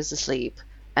the kid is asleep,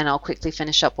 and I'll quickly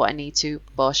finish up what I need to,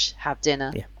 have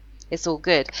dinner. It's all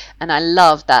good. And I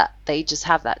love that they just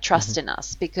have that trust in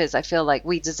us, because I feel like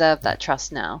we deserve that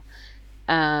trust now.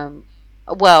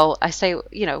 Well, I say,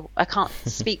 I can't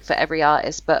speak for every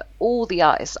artist, but all the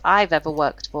artists I've ever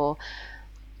worked for,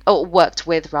 or worked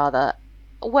with rather,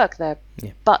 work their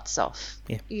butts off.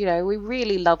 We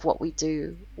really love what we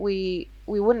do. We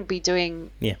wouldn't be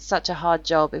doing such a hard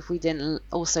job if we didn't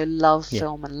also love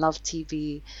film and love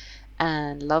TV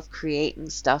and love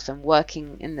creating stuff and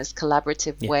working in this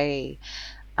collaborative way.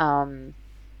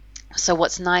 So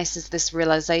what's nice is this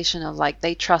realization of, like,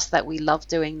 they trust that we love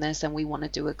doing this and we want to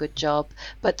do a good job,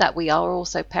 but that we are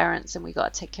also parents and we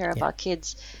got to take care of our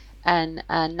kids. And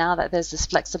now that there's this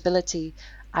flexibility,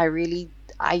 I really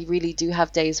do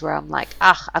have days where I'm like,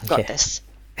 I've got this.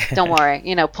 Don't worry,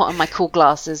 put on my cool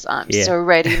glasses. I'm so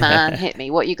ready, man. Hit me.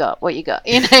 What you got?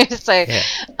 So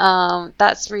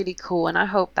that's really cool. And I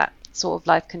hope that sort of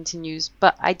life continues.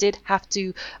 But I did have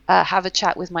to have a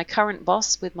chat with my current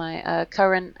boss, with my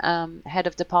current head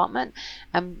of department.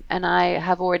 And I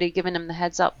have already given him the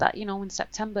heads up that, in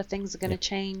September things are going to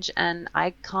change. And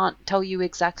I can't tell you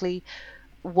exactly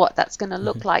what that's going to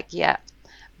look like yet.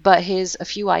 But here's a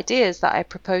few ideas that I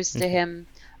proposed to him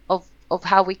of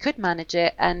how we could manage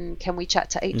it, and can we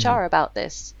chat to HR about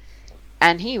this?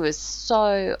 And I was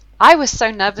so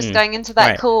nervous going into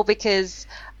that call, because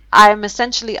I'm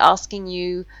essentially asking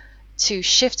you to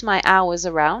shift my hours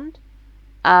around,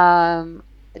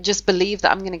 just believe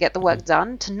that I'm going to get the work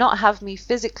done, to not have me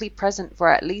physically present for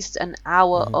at least an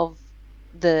hour of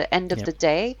the end of the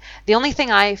day. The only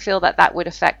thing I feel that would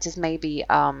affect is maybe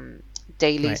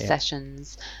daily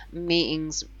sessions,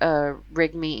 meetings,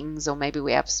 rig meetings, or maybe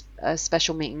we have a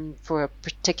special meeting for a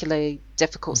particularly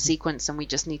difficult sequence and we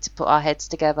just need to put our heads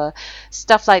together,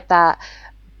 stuff like that.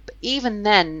 But even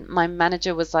then, my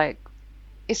manager was like,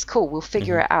 it's cool, we'll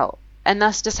figure it out. And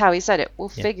that's just how he said it. We'll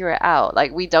figure it out.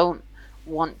 Like, we don't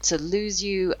want to lose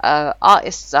you.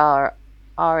 Artists are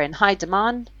in high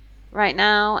demand right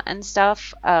now and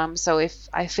stuff. So if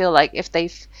I feel like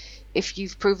if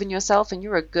you've proven yourself and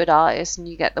you're a good artist and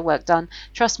you get the work done,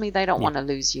 trust me, they don't want to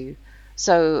lose you.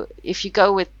 So if you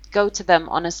go to them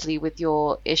honestly with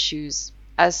your issues,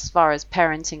 as far as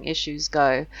parenting issues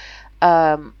go,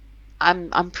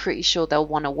 I'm pretty sure they'll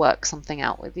want to work something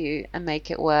out with you and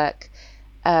make it work.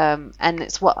 And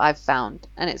it's what I've found,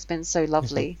 and it's been so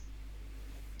lovely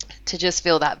to just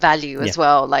feel that value as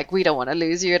well. Like, we don't want to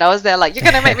lose you. And I was there like, you're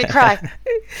gonna make me cry.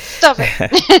 Stop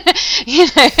it. You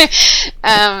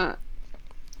know.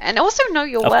 And also know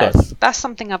your worth. Course. That's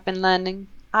something I've been learning.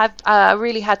 I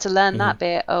really had to learn that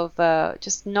bit of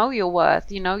just know your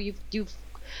worth. You know, you've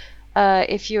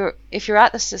if you're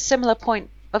at the similar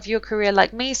point of your career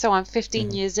like me, so I'm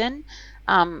 15 years in,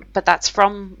 but that's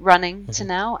from running to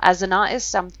now. As an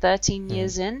artist, I'm 13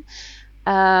 years in.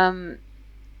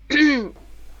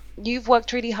 You've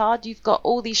worked really hard. You've got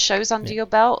all these shows under your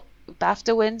belt,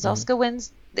 BAFTA wins, Oscar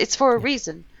wins. It's for a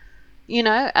reason. You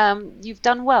know, you've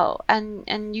done well,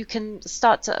 and you can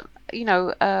start to, you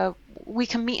know, we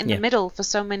can meet in the middle for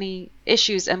so many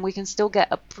issues, and we can still get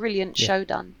a brilliant show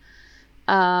done.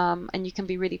 And you can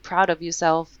be really proud of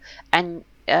yourself, and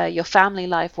your family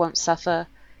life won't suffer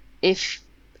if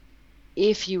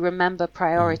you remember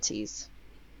priorities.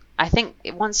 I think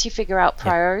once you figure out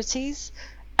priorities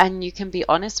and you can be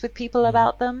honest with people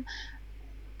about them,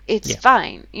 it's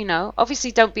fine. You know,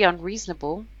 obviously don't be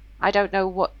unreasonable. I don't know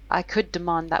what I could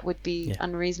demand that would be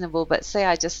unreasonable, but say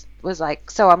I just was like,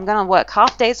 so I'm going to work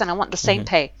half days and I want the same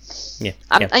pay. You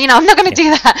know, I'm not going to do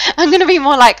that. I'm going to be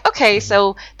more like, okay,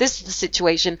 so this is the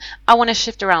situation. I want to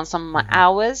shift around some of my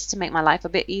hours to make my life a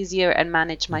bit easier and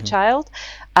manage my child.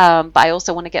 But I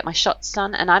also want to get my shots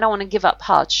done, and I don't want to give up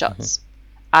hard shots.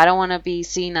 I don't want to be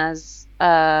seen as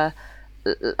a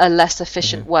less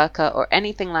efficient worker or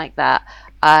anything like that.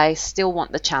 I still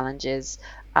want the challenges.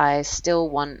 I still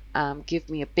want, give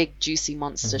me a big juicy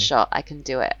monster shot. I can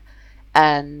do it.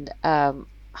 And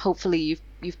hopefully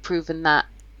you've proven that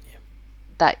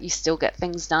you still get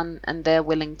things done, and they're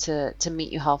willing to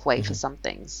meet you halfway for some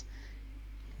things.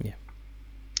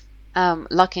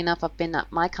 Lucky enough, I've been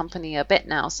at my company a bit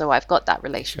now, so I've got that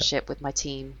relationship with my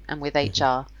team and with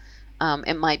HR.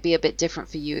 It might be a bit different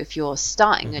for you if you're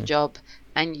starting a job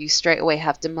and you straight away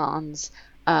have demands.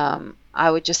 I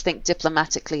would just think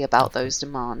diplomatically about those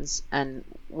demands and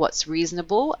what's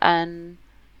reasonable, and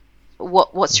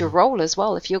what's your role as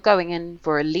well. If you're going in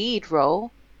for a lead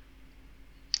role,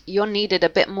 you're needed a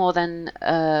bit more than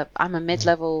I'm a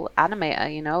mid-level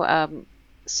animator, you know.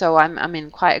 So I'm in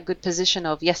quite a good position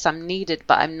of, yes, I'm needed,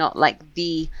 but I'm not like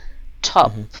the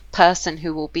top person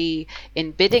who will be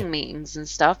in bidding meetings and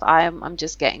stuff. I'm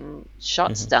just getting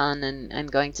shots done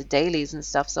and going to dailies and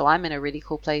stuff. So I'm in a really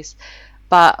cool place.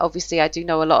 But obviously I do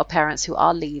know a lot of parents who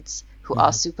are leads, who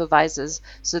are supervisors,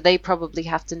 so they probably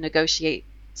have to negotiate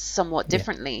somewhat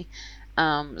differently.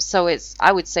 So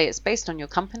I would say it's based on your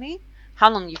company, how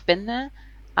long you've been there,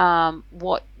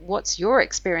 what's your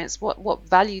experience, what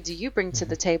value do you bring to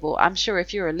the table. I'm sure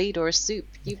if you're a lead or a soup,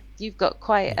 you've got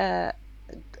quite a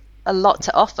lot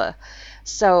to offer.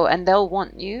 So, and they'll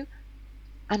want you,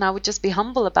 and I would just be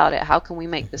humble about it. How can we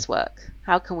make this work?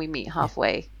 How can we meet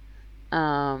halfway?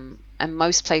 And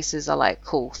most places are like,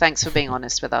 cool, thanks for being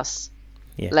honest with us.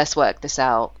 Let's work this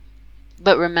out.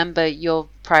 But remember your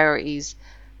priorities,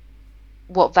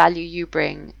 what value you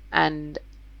bring, and,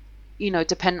 you know,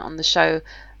 depending on the show,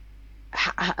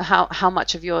 how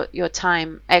much of your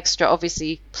time extra.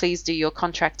 Obviously, please do your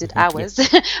contracted hours.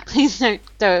 Please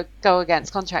don't go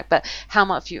against contract. But how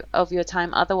much of your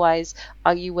time otherwise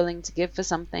are you willing to give for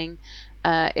something?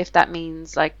 If that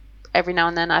means, like, every now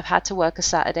and then I've had to work a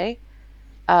Saturday,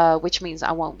 which means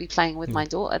I won't be playing with my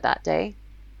daughter that day.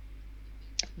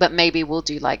 But maybe we'll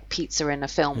do like pizza in a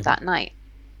film that night,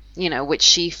 you know, which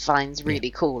she finds really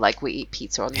cool. Like, we eat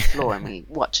pizza on the floor and we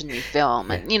watch a new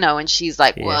film, and, you know, and she's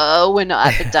like, whoa, we're not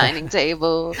at the dining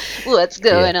table. What's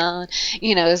going on?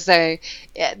 You know, so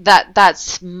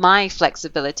that's my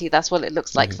flexibility. That's what it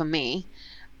looks like for me.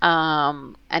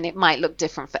 And it might look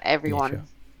different for everyone,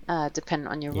 depending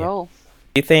on your role.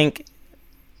 Do you think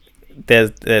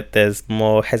there's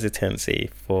more hesitancy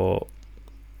for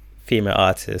female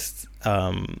artists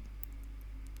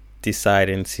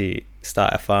deciding to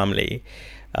start a family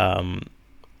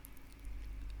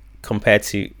compared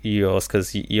to yours?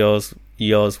 Because yours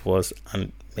was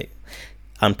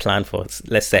unplanned for,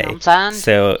 let's say. Unplanned.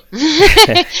 So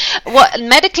what,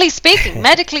 medically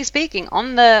speaking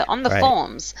on the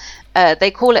forms,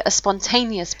 they call it a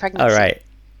spontaneous pregnancy. All right.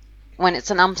 when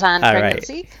it's an unplanned All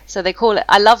pregnancy. right. So they call it,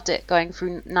 I loved it, going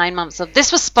through 9 months of,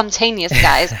 this was spontaneous,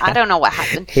 guys. I don't know what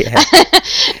happened. Yeah.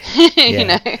 You Yeah.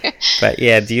 know? But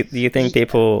yeah, do you think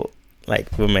people,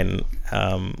 like women,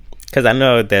 because I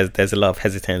know there's a lot of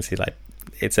hesitancy, like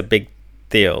it's a big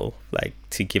deal, like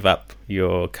to give up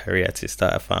your career to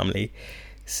start a family.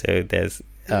 So there's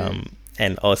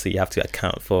and also you have to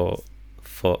account for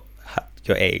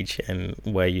your age and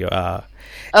where you are.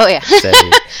 Oh, yeah. So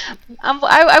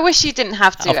I wish you didn't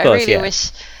have to. Of I course, really yeah.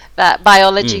 wish that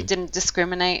biology didn't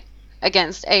discriminate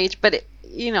against age. But,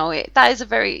 that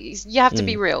is you have to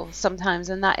be real sometimes,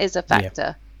 and that is a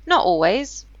factor. Not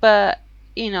always, but,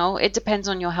 it depends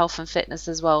on your health and fitness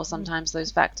as well. Sometimes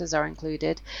those factors are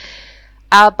included.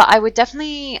 But I would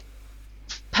definitely,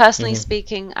 personally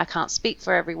speaking, I can't speak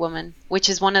for every woman, which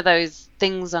is one of those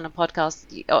things on a podcast,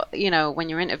 when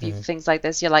you're interviewed for things like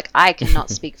this, you're like, I cannot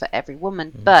speak for every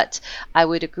woman, but I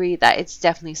would agree that it's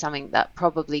definitely something that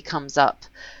probably comes up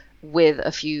with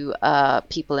a few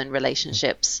people in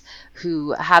relationships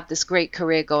who have this great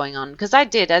career going on. Because I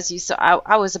did, as you saw,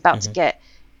 I was about to get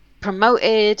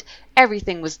promoted.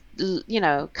 Everything was,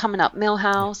 coming up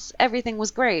Millhouse. Everything was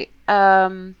great.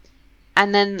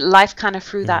 And then life kind of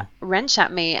threw that wrench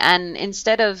at me. And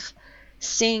instead of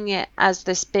seeing it as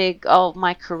this big, oh,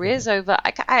 my career's over,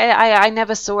 I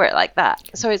never saw it like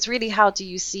that. So it's really, how do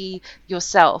you see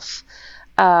yourself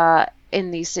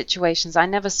in these situations? I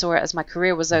never saw it as my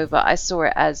career was over. I saw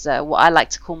it as what I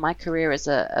like to call my career as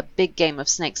a big game of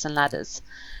snakes and ladders.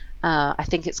 I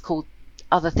think it's called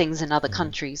other things in other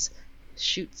countries.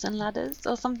 Chutes and ladders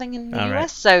or something in the All US. right.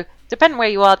 So depending where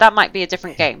you are, that might be a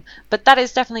different game. But that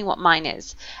is definitely what mine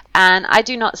is. And I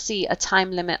do not see a time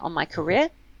limit on my career,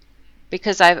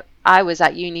 because I was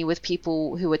at uni with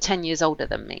people who were 10 years older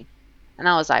than me. And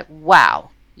I was like,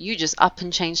 wow, you just up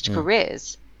and changed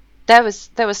careers. There was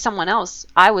someone else.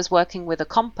 I was working with a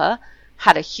comper,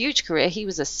 had a huge career. He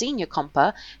was a senior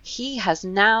comper. He has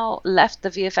now left the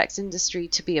VFX industry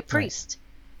to be a priest.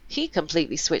 He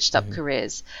completely switched up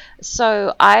careers.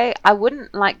 So I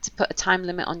wouldn't like to put a time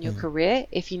limit on your career.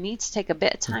 If you need to take a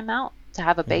bit of time out to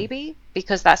have a baby,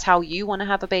 because that's how you want to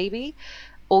have a baby,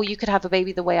 or you could have a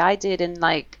baby the way I did, and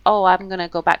like, oh, I'm going to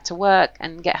go back to work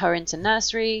and get her into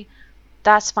nursery,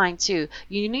 that's fine too.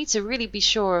 You need to really be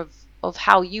sure of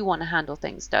how you want to handle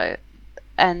things, though.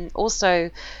 And also,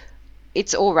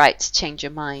 it's all right to change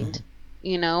your mind.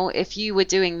 If you were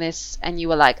doing this and you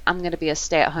were like, I'm going to be a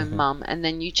stay-at-home mum, and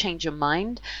then you change your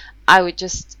mind, I would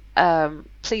just,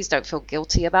 please don't feel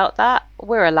guilty about that.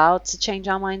 We're allowed to change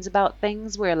our minds about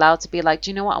things. We're allowed to be like,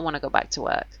 do you know what? I want to go back to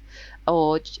work.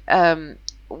 Or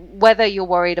whether you're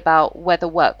worried about whether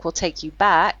work will take you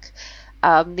back,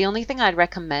 the only thing I'd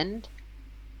recommend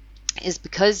is,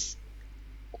 because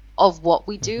of what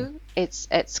we do,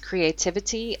 it's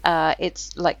creativity.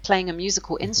 It's like playing a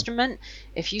musical instrument.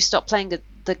 If you stop playing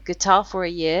the guitar for a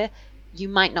year, you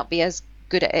might not be as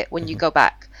good at it when you go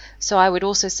back. So I would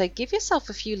also say, give yourself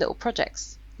a few little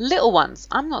projects, little ones.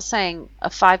 I'm not saying a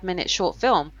 5-minute short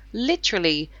film.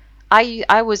 Literally,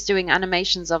 I was doing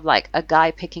animations of like a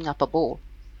guy picking up a ball,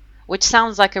 which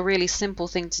sounds like a really simple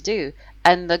thing to do.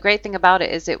 And the great thing about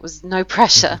it is it was no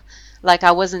pressure. Like,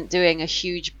 I wasn't doing a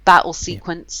huge battle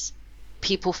sequence,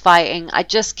 people fighting. I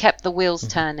just kept the wheels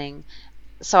turning.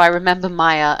 So I remember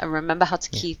Maya and remember how to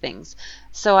key things.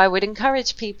 So I would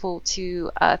encourage people to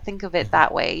think of it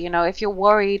that way. If you're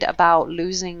worried about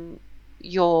losing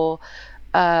your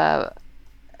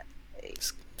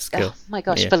skill. Oh my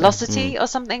gosh, velocity or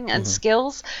something, and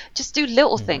skills, just do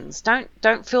little things.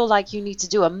 Don't feel like you need to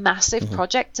do a massive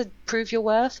project to prove your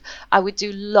worth. I would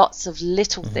do lots of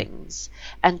little things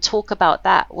and talk about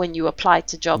that when you apply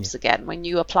to jobs again, when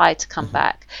you apply to come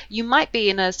back. You might be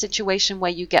in a situation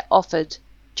where you get offered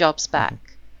jobs back,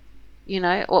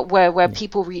 or where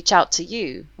people reach out to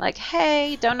you like,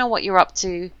 hey, don't know what you're up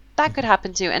to. That could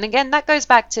happen too. And again, that goes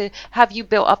back to, have you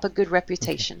built up a good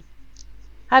reputation?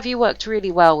 Have you worked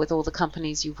really well with all the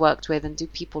companies you've worked with, and do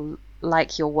people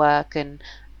like your work, and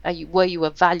were you a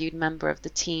valued member of the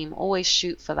team? Always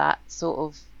shoot for that sort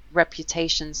of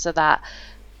reputation, so that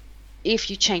if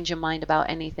you change your mind about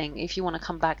anything, if you want to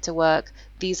come back to work,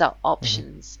 these are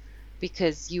options,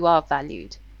 because you are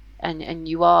valued, and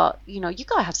you are, you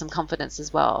gotta have some confidence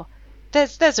as well.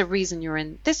 There's a reason you're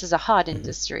in. This is a hard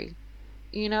industry.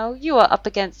 You are up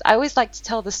against. I always like to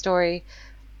tell the story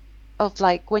of,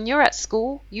 like, when you're at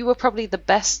school, you were probably the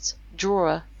best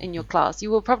drawer in your class.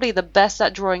 You were probably the best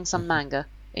at drawing some manga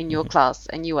in your class,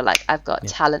 and you were like, I've got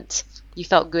talent. You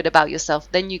felt good about yourself.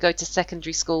 Then you go to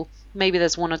secondary school, maybe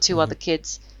there's one or two other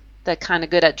kids they're kind of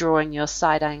good at drawing, you're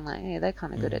side-eyeing like, hey, they're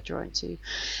kind of good at drawing too.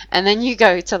 And then you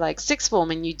go to like sixth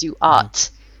form and you do art.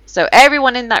 So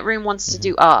everyone in that room wants to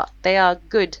do art. They are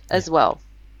good as well.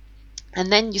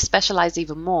 And then you specialize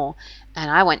even more. And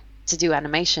I went to do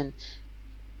animation.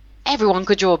 Everyone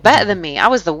could draw better than me. I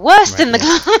was the worst in the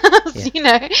class, you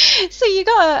know. So you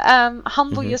gotta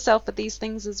humble yourself with these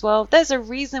things as well. There's a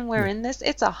reason we're in this.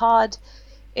 It's a hard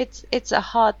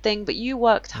thing, but you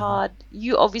worked hard.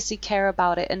 You obviously care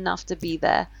about it enough to be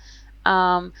there.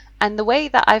 And the way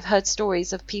that I've heard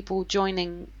stories of people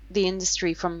joining the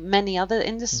industry from many other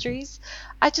industries,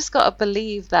 I just got to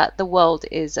believe that the world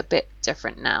is a bit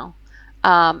different now.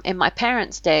 In my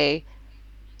parents' day,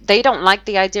 they don't like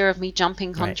the idea of me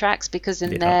jumping contracts because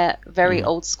in their very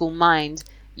old school mind,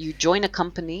 you join a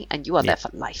company and you are there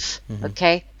for life.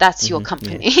 Okay, that's your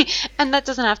company. And that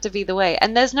doesn't have to be the way.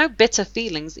 And there's no bitter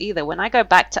feelings either. When I go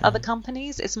back to other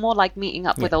companies, it's more like meeting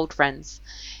up with old friends.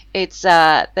 It's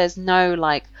there's no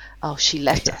like, oh, she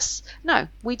left us. No,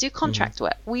 we do contract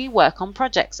work. We work on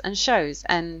projects and shows.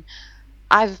 And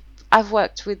I've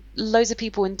worked with loads of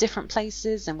people in different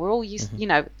places, and we're all used, you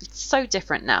know, it's so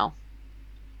different now.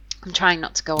 I'm trying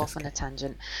not to go off on a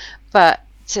tangent, but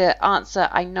to answer,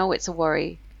 I know it's a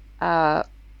worry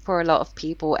for a lot of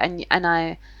people, and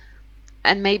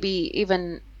maybe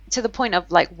even to the point of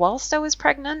like, whilst I was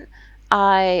pregnant,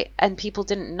 and people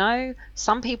didn't know,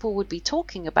 some people would be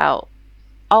talking about,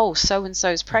 oh, so and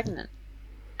so's pregnant,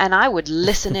 and I would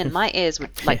listen in. My ears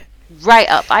would like right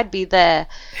up. I'd be there,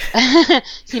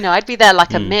 you know, I'd be there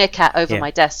like a meerkat over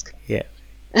my desk.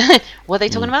 What are they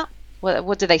talking about?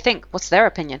 What do they think? What's their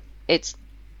opinion? It's,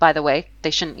 by the way,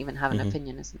 they shouldn't even have an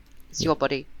opinion. It's your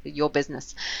body, your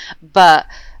business. But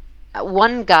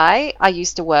one guy I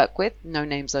used to work with, no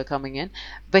names are coming in,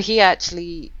 but he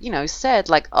actually, you know, said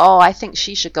like, oh, I think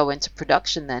she should go into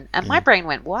production then. And my brain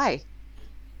went, why?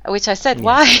 Which I said,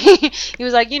 why? He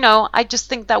was like, you know, I just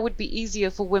think that would be easier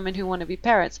for women who want to be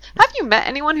parents. Have you met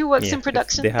anyone who works in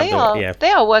production? They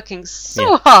are working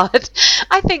so hard.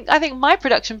 I think my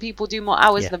production people do more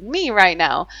hours than me right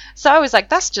now. So I was like,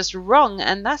 that's just wrong,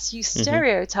 and that's you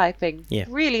stereotyping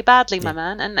really badly, my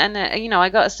man. And you know, I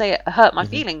got to say, it hurt my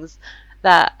feelings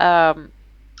that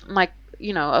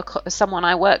someone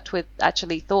I worked with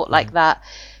actually thought like that.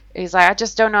 He's like, I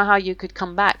just don't know how you could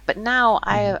come back. But now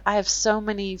I have so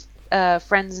many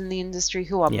friends in the industry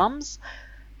who are mums,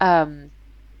 and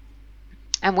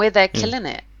we're there killing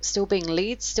it, still being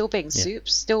leads, still being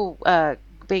soups, still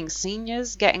being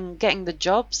seniors, getting the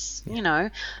jobs. You know,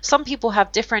 some people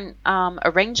have different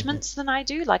arrangements than I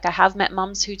do. Like I have met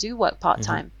mums who do work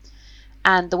part-time,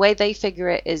 and the way they figure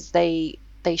it is they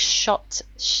shot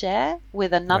share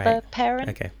with another parent.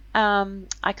 Okay.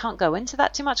 I can't go into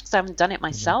that too much because I haven't done it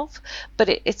myself, but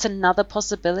it's another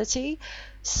possibility.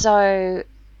 So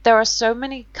there are so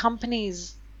many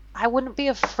companies, I wouldn't be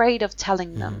afraid of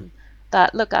telling them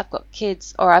that, look, I've got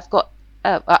kids, or I've got,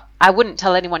 I wouldn't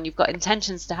tell anyone you've got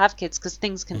intentions to have kids because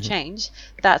things can change.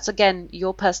 That's, again,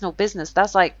 your personal business.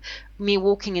 That's like me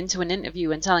walking into an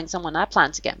interview and telling someone I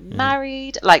plan to get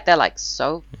married. Like, they're like,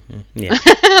 so?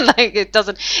 Like,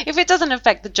 if it doesn't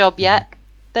affect the job yet,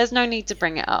 there's no need to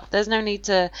bring it up. There's no need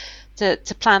to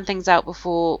plan things out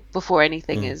before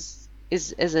anything is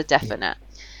a definite.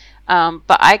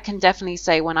 But I can definitely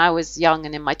say when I was young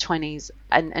and in my 20s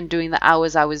and doing the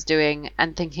hours I was doing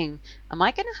and thinking, am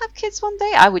I going to have kids one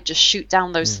day? I would just shoot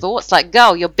down those thoughts like,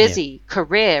 girl, you're busy,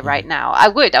 career right now. I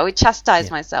would chastise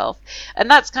myself.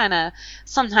 And that's kind of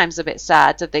sometimes a bit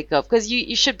sad to think of, because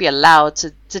you should be allowed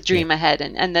to dream ahead,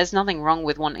 and there's nothing wrong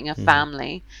with wanting a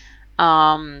family.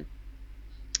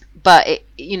 But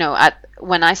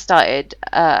when I started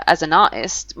as an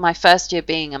artist, my first year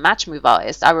being a match move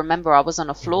artist, I remember I was on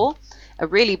a floor, a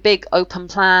really big open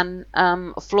plan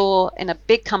floor in a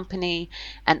big company,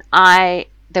 and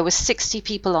there were 60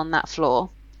 people on that floor,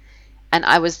 and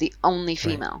I was the only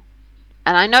female. Right.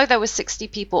 And I know there were 60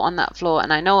 people on that floor,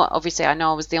 and I know I was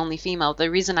the only female.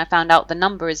 The reason I found out the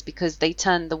number is because they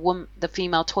turned the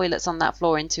female toilets on that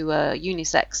floor into a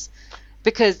unisex,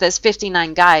 because there's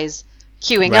 59 guys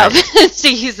queuing up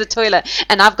to use the toilet,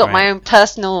 and I've got my own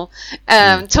personal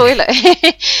toilet.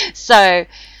 So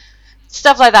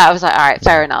stuff like that, I was like, all right,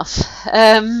 fair enough.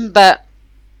 But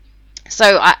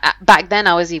so back then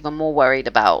I was even more worried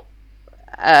about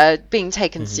being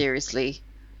taken seriously.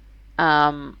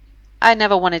 I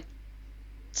never wanted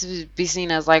to be seen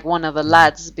as like one of the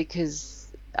lads, because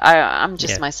I'm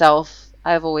just myself.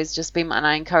 I've always just been, and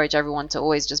I encourage everyone to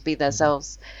always just be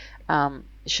themselves.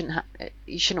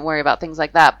 You shouldn't worry about things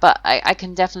like that. But I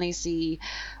can definitely see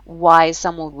why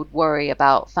someone would worry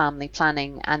about family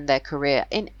planning and their career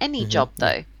in any job,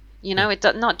 though. You know,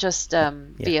 not just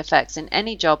VFX. In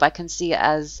any job, I can see it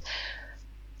as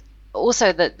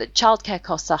also that the childcare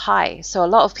costs are high. So a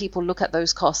lot of people look at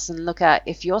those costs and look at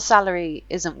if your salary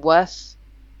isn't worth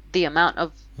the amount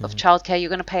of childcare you're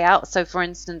going to pay out. So for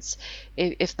instance,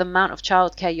 if the amount of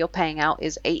childcare you're paying out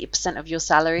is 80% of your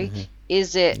salary,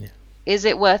 is it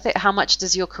worth it? How much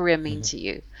does your career mean to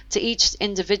you? To each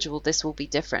individual, this will be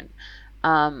different.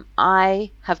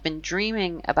 I have been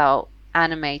dreaming about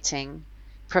animating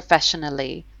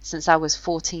professionally since I was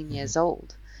 14 years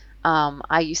old.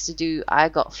 I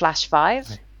got Flash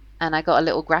 5 and I got a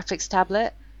little graphics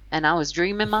tablet, and I was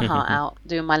dreaming my heart out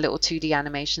doing my little 2D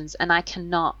animations, and I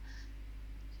cannot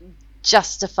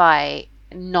justify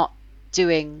not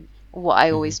doing what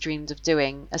I always dreamed of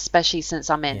doing, especially since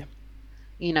I'm in.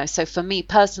 You know, so for me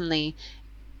personally,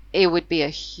 it would be a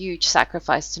huge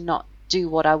sacrifice to not do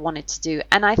what I wanted to do.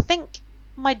 And I think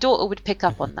my daughter would pick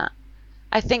up on that.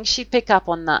 I think she'd pick up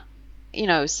on that. You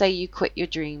know, say you quit your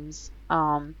dreams.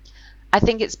 I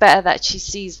think it's better that she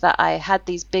sees that I had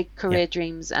these big career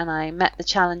dreams and I met the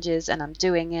challenges and I'm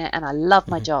doing it and I love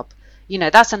my job. You know,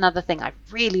 that's another thing. I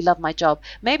really love my job.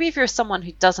 Maybe if you're someone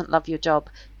who doesn't love your job,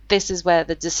 this is where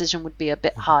the decision would be a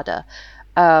bit harder.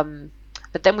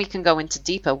 But then we can go into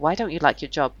deeper. Why don't you like your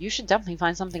job? You should definitely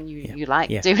find something you like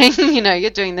doing. You know, you're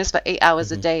doing this for 8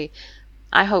 hours a day.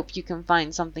 I hope you can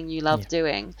find something you love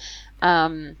doing.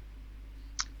 You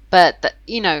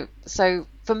know, so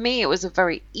for me, it was a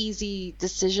very easy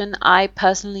decision. I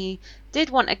personally did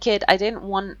want a kid. I didn't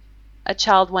want a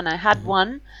child when I had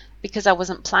one because I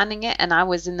wasn't planning it. And I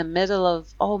was in the middle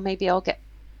of, maybe I'll get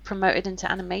promoted into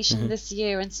animation this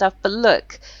year and stuff. But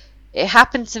look, it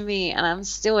happened to me and I'm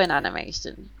still in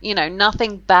animation. You know,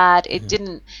 nothing bad. It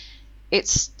didn't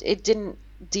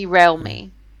derail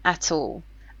me at all.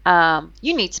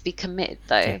 You need to be committed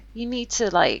though. You need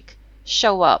to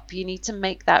show up. You need to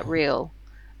make that real.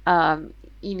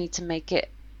 You need to make it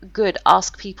good.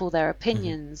 Ask people their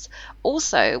opinions.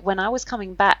 Also, when I was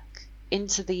coming back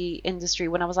into the industry,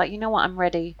 when I was like, you know what, I'm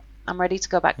ready to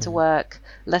go back to work.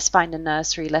 Let's find a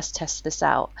nursery. Let's test this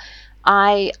out.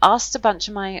 I asked a bunch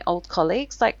of my old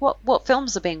colleagues, what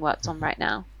films are being worked on right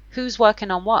now? Who's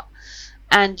working on what?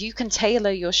 And you can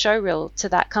tailor your show reel to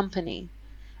that company.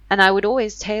 And I would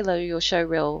always tailor your show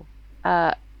reel,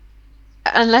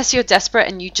 unless you're desperate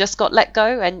and you just got let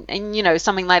go, and you know,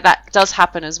 something like that does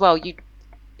happen as well.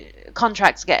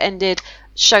 Contracts get ended,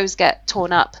 shows get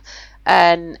torn up,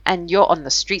 and you're on the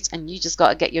streets and you just got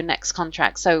to get your next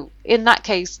contract. So in that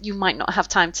case, you might not have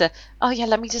time to,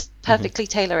 let me just perfectly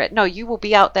tailor it. No, you will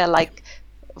be out there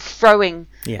throwing.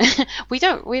 we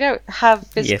don't have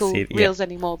physical reels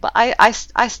anymore, but I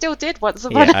still did once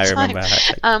upon a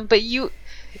time. But you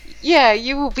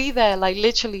will be there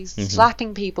literally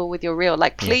slapping people with your reel,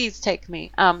 please take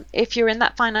me. If you're in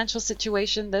that financial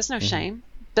situation, there's no shame.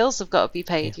 Bills have got to be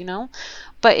paid, you know.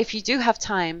 But if you do have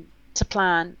time to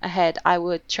plan ahead, I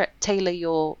would tailor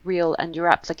your reel and your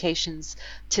applications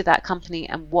to that company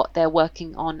and what they're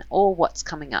working on or what's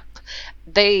coming up.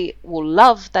 They will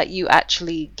love that you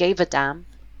actually gave a damn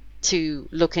to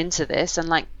look into this,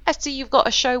 and I see you've got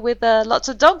a show with lots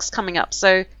of dogs coming up,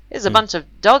 so there's a bunch of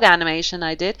dog animation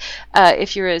I did.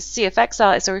 If you're a CFX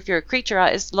artist or if you're a creature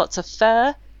artist, lots of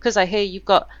fur, because I hear you've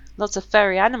got lots of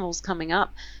furry animals coming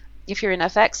up. If you're an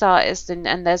FX artist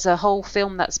and there's a whole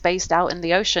film that's based out in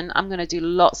the ocean, I'm going to do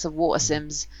lots of water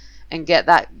sims and get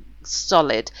that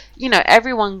solid. You know,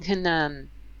 everyone can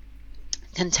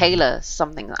tailor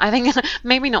something. I think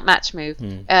maybe not Match Move,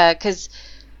 because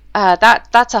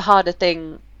that's a harder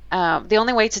thing. The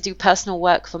only way to do personal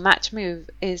work for Match Move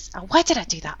is... why did I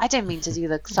do that? I didn't mean to do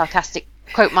the sarcastic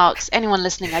quote marks. Anyone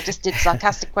listening, I just did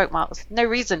sarcastic quote marks. No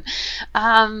reason.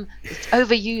 It's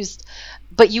overused.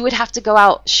 But you would have to go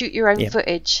out, shoot your own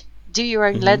footage, do your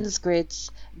own lens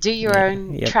grids, do your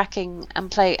own tracking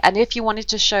and play. And if you wanted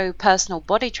to show personal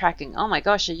body tracking, oh my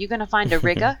gosh, are you going to find a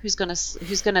rigger who's going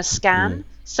to scan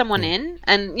someone in?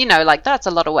 And you know, that's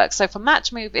a lot of work. So for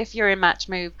Match Move, if you're in Match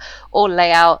Move or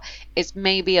layout, it's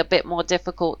maybe a bit more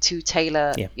difficult to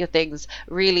tailor your things.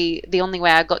 Really, the only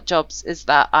way I got jobs is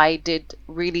that I did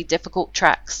really difficult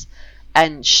tracks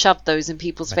and shoved those in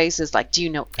people's faces. Do you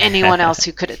know anyone else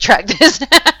who could have tracked this?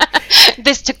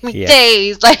 This took me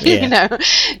days, you know.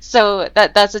 So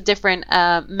that's a different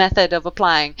method of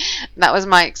applying. That was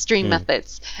my extreme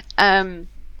methods.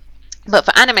 But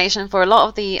for animation, for a lot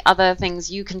of the other things,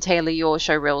 you can tailor your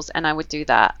show reels, and I would do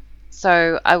that.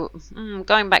 So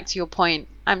going back to your point,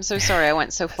 I'm so sorry I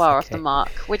went so far off the mark,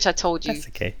 which I told you. That's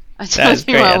okay. I told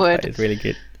you I would. It's really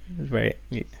good. It's very...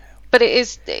 But it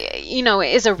is,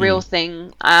 it is a real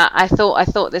thing. I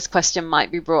thought this question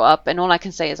might be brought up, and all I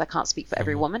can say is I can't speak for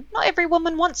every woman. Not every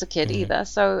woman wants a kid either,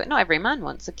 so not every man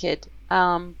wants a kid.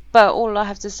 But all I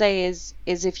have to say is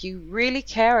if you really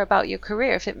care about your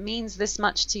career, if it means this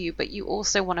much to you, but you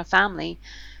also want a family,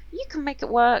 you can make it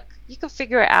work. You can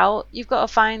figure it out. You've got to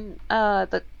find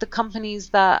the companies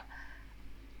that,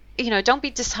 don't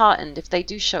be disheartened if they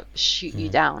do shoot you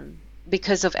down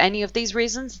because of any of these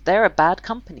reasons. They're a bad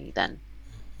company then.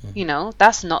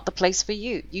 That's not the place for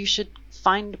you. You should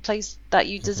find a place that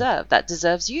you deserve, that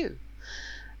deserves you.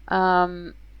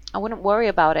 I wouldn't worry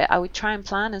about it. I would try and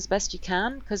plan as best you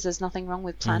can, because there's nothing wrong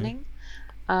with planning.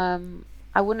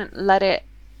 I wouldn't let it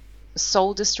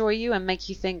soul destroy you and make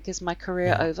you think, is my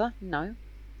career over? No.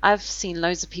 I've seen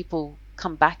loads of people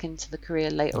come back into the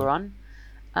career later on.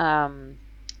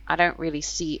 I don't really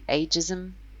see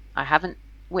ageism. I haven't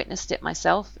witnessed it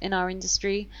myself in our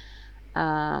industry.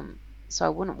 So I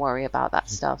wouldn't worry about that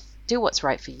stuff. Do what's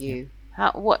right for you.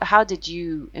 How did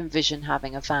you envision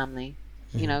having a family?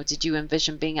 Did you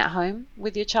envision being at home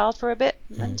with your child for a bit?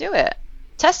 Then do it.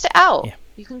 Test it out.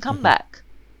 You can come back.